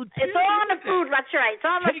on the food. It's all on the food. That's right. It's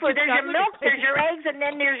all on the food. There's your milk, there's your eggs, and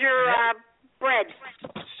then there's your bread.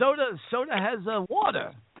 Soda has water.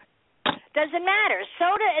 Doesn't matter.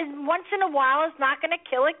 Soda is once in a while is not going to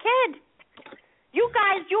kill a kid. You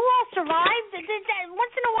guys, you all survived.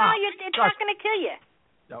 Once in a while, it's not going to kill you.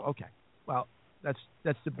 Oh, okay. Well, that's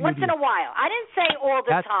the beauty. Once in a while. I didn't say all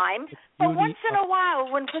the time, but once in a while,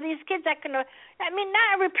 when for these kids not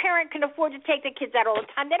every parent can afford to take the kids out all the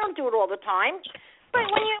time. They don't do it all the time. But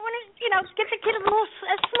when you get the kid a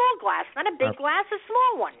small glass, not a big glass, a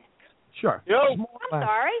small one. Sure. I'm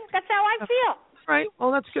sorry. That's how I feel. All right.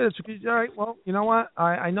 Well, that's good. All right. Well, you know what?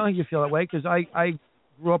 I know you feel that way because I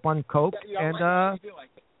grew up on Coke and it's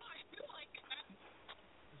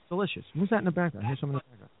delicious. Who's that in the background? Here's someone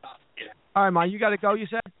in the background. All right, Ma, you got to go, you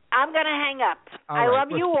said? I'm going to hang up. I love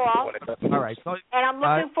you all. All right. So, and I'm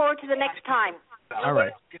looking forward to the next time. All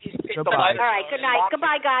right. Goodbye. All right. Good night.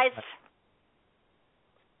 Goodbye, guys.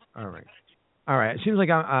 All right. All right. It seems like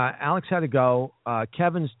Alex had to go.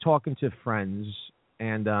 Kevin's talking to friends,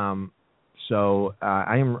 and so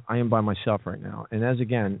I am by myself right now. And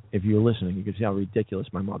if you're listening, you can see how ridiculous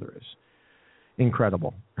my mother is.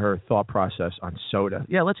 Incredible, her thought process on soda.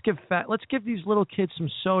 Yeah, let's give these little kids some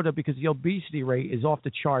soda because the obesity rate is off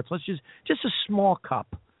the charts. Let's just a small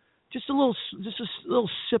cup, just a little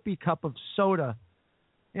sippy cup of soda,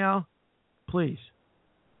 please.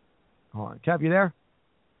 Hold on, Kev, you there?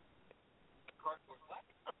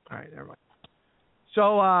 All right, everybody.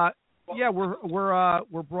 So yeah,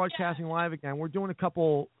 we're broadcasting live again. We're doing a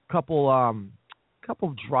couple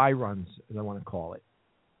dry runs, as I want to call it.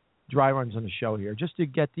 Dry runs on the show here, just to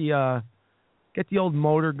get the old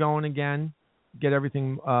motor going again, get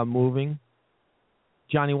everything moving.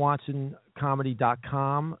 Johnny Watson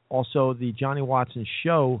JohnnyWatsonComedy.com. Also, the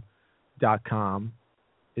JohnnyWatsonShow.com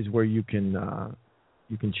is where you can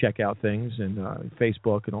check out things, and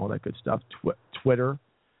Facebook and all that good stuff. Twitter.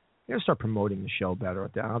 I gotta start promoting the show better.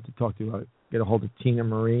 I'll have to get a hold of Tina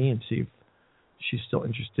Marie and see if she's still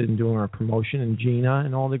interested in doing our promotion, and Gina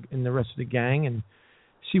and the rest of the gang, and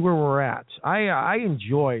see where we're at. I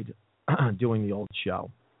enjoyed doing the old show.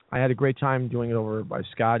 I had a great time doing it over by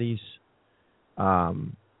Scotty's.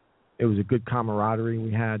 It was a good camaraderie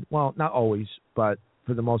we had. Well, not always, but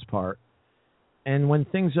for the most part. And when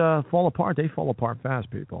things fall apart, they fall apart fast,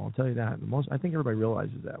 people. I'll tell you that. I think everybody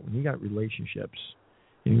realizes that. When you got relationships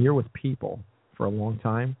and you're with people for a long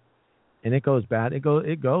time, and it goes bad, it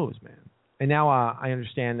goes, man. And now I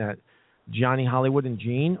understand that Johnny Hollywood and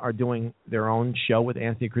Gene are doing their own show with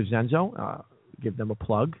Anthony Crescenzo. Give them a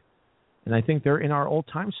plug. And I think they're in our old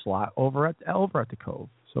time slot over at the Cove.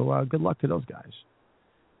 So good luck to those guys.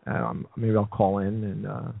 Maybe I'll call in and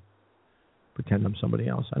pretend I'm somebody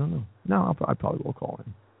else. I don't know. No, I probably will call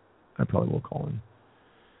in.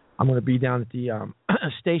 I'm going to be down at the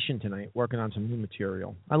station tonight working on some new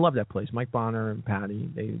material. I love that place. Mike Bonner and Patty,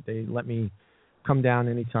 they let me come down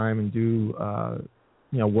anytime and do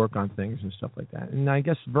work on things and stuff like that. And I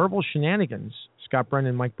guess Verbal Shenanigans, Scott Brennan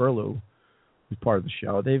and Mike Burlew, who's part of the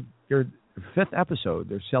show, their 5th episode.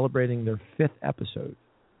 They're celebrating their 5th episode.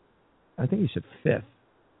 I think he said 5th.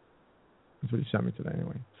 That's what he sent me today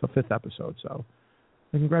anyway. So 5th episode. So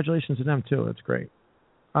congratulations to them too. That's great.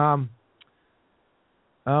 What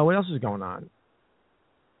else is going on?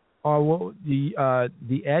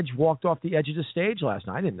 The Edge walked off the edge of the stage last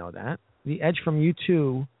night. I didn't know that. The Edge from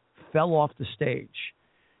U2 fell off the stage.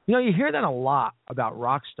 You hear that a lot about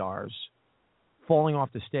rock stars falling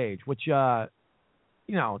off the stage, which to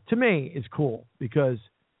me is cool because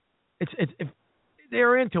it's if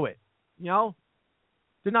they're into it.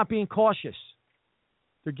 They're not being cautious.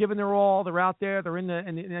 They're giving their all. They're out there. They're in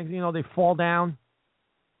they fall down.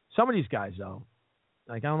 Some of these guys, though,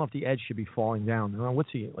 I don't know if the Edge should be falling down. I don't know,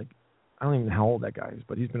 what's he like? I don't even know how old that guy is,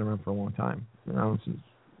 but he's been around for a long time.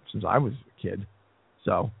 Since I was a kid,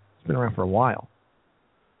 so he's been around for a while.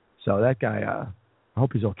 So that guy, I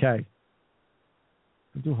hope he's okay.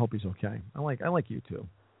 I do hope he's okay. I like U2.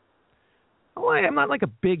 I'm not like a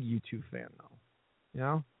big U2 fan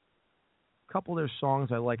though. A couple of their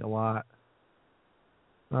songs I like a lot.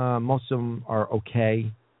 Most of them are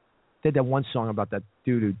okay. They had that one song about that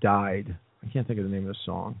dude who died. I can't think of the name of the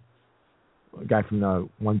song. A guy from the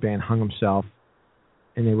one band hung himself,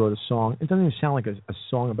 and they wrote a song. It doesn't even sound like a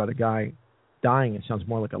song about a guy dying. It sounds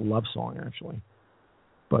more like a love song, actually.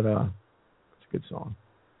 But it's a good song.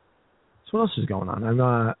 So what else is going on?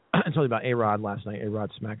 I told you about A-Rod last night.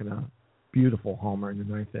 A-Rod smacking a beautiful homer in the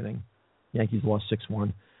 9th inning. Yankees lost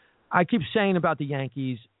 6-1. I keep saying about the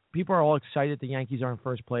Yankees, people are all excited the Yankees are in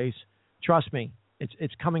first place. Trust me,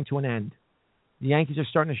 it's coming to an end. The Yankees are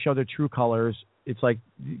starting to show their true colors. It's like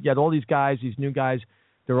you got all these guys, these new guys.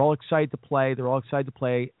 They're all excited to play.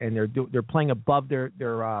 And they're playing above their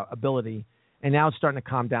ability. And now it's starting to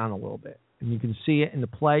calm down a little bit. And you can see it in the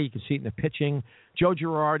play. You can see it in the pitching. Joe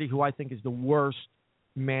Girardi, who I think is the worst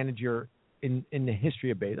manager in the history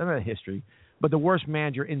of baseball. Not history, but the worst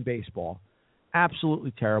manager in baseball.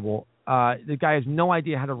 Absolutely terrible. The guy has no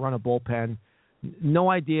idea how to run a bullpen. No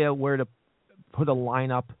idea where to put a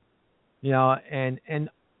lineup. And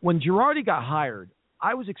when Girardi got hired,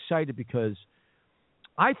 I was excited because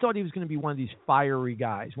I thought he was going to be one of these fiery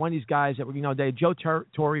guys, one of these guys that were, they had Joe Torre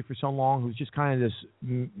for so long, who's just kind of this,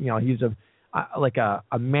 he's like a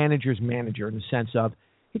manager's manager in the sense of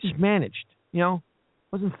he just managed,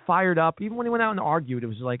 wasn't fired up. Even when he went out and argued, it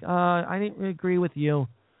was like, I didn't really agree with you.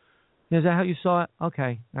 Is that how you saw it?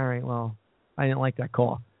 Okay, all right, well, I didn't like that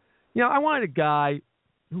call. I wanted a guy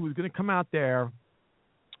who was going to come out there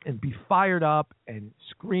and be fired up and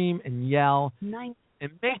scream and yell and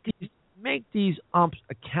make these umps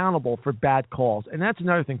accountable for bad calls. And that's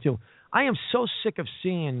another thing, too. I am so sick of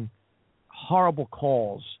seeing horrible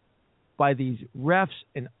calls by these refs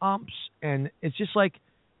and umps, and it's just like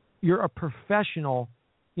you're a professional.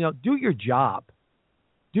 Do your job.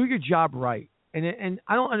 Do your job right. And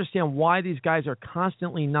I don't understand why these guys are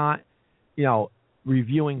constantly not,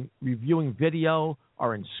 reviewing video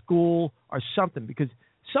or in school or something, because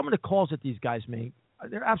some of the calls that these guys make,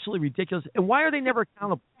 they're absolutely ridiculous. And why are they never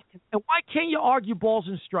accountable? And why can't you argue balls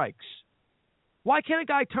and strikes? Why can't a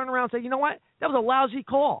guy turn around and say, you know what, that was a lousy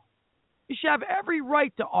call? You should have every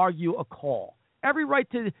right to argue a call. Every right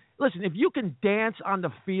to – listen, if you can dance on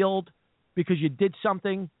the field because you did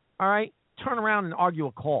something, all right, turn around and argue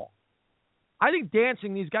a call. I think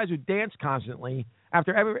dancing, these guys who dance constantly,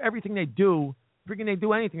 after everything they do, freaking they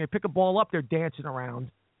do anything. They pick a ball up, they're dancing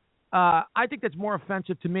around. I think that's more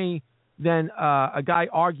offensive to me than a guy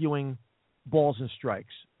arguing balls and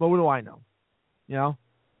strikes. But what do I know? You know?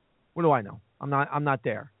 What do I know? I'm not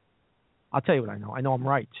there. I'll tell you what I know. I know I'm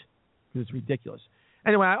right. It's ridiculous.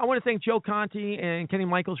 Anyway, I want to thank Joe Conti and Kenny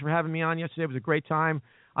Michaels for having me on yesterday. It was a great time.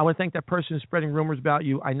 I want to thank that person who's spreading rumors about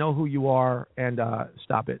you. I know who you are, and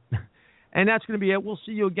stop it. And that's going to be it. We'll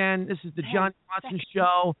see you again. This is the Johnny Watson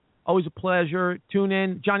Show. Always a pleasure. Tune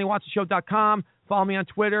in, JohnnyWatsonShow.com. Follow me on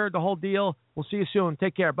Twitter, the whole deal. We'll see you soon.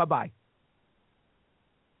 Take care. Bye-bye.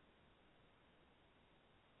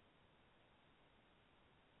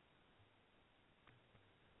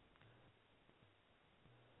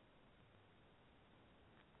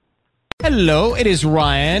 Hello, it is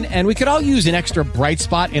Ryan, and we could all use an extra bright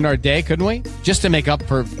spot in our day, couldn't we? Just to make up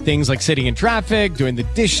for things like sitting in traffic, doing the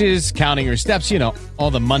dishes, counting your steps, you know,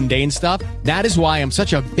 all the mundane stuff. That is why I'm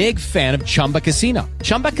such a big fan of Chumba Casino.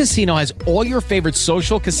 Chumba Casino has all your favorite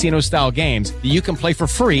social casino-style games that you can play for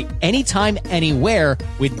free anytime, anywhere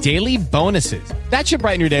with daily bonuses. That should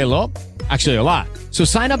brighten your day a little. Actually, a lot. So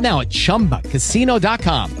sign up now at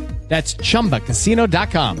ChumbaCasino.com. That's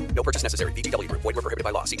ChumbaCasino.com. No purchase necessary. VGW Group. Void where prohibited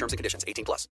by law. See terms and conditions. 18+.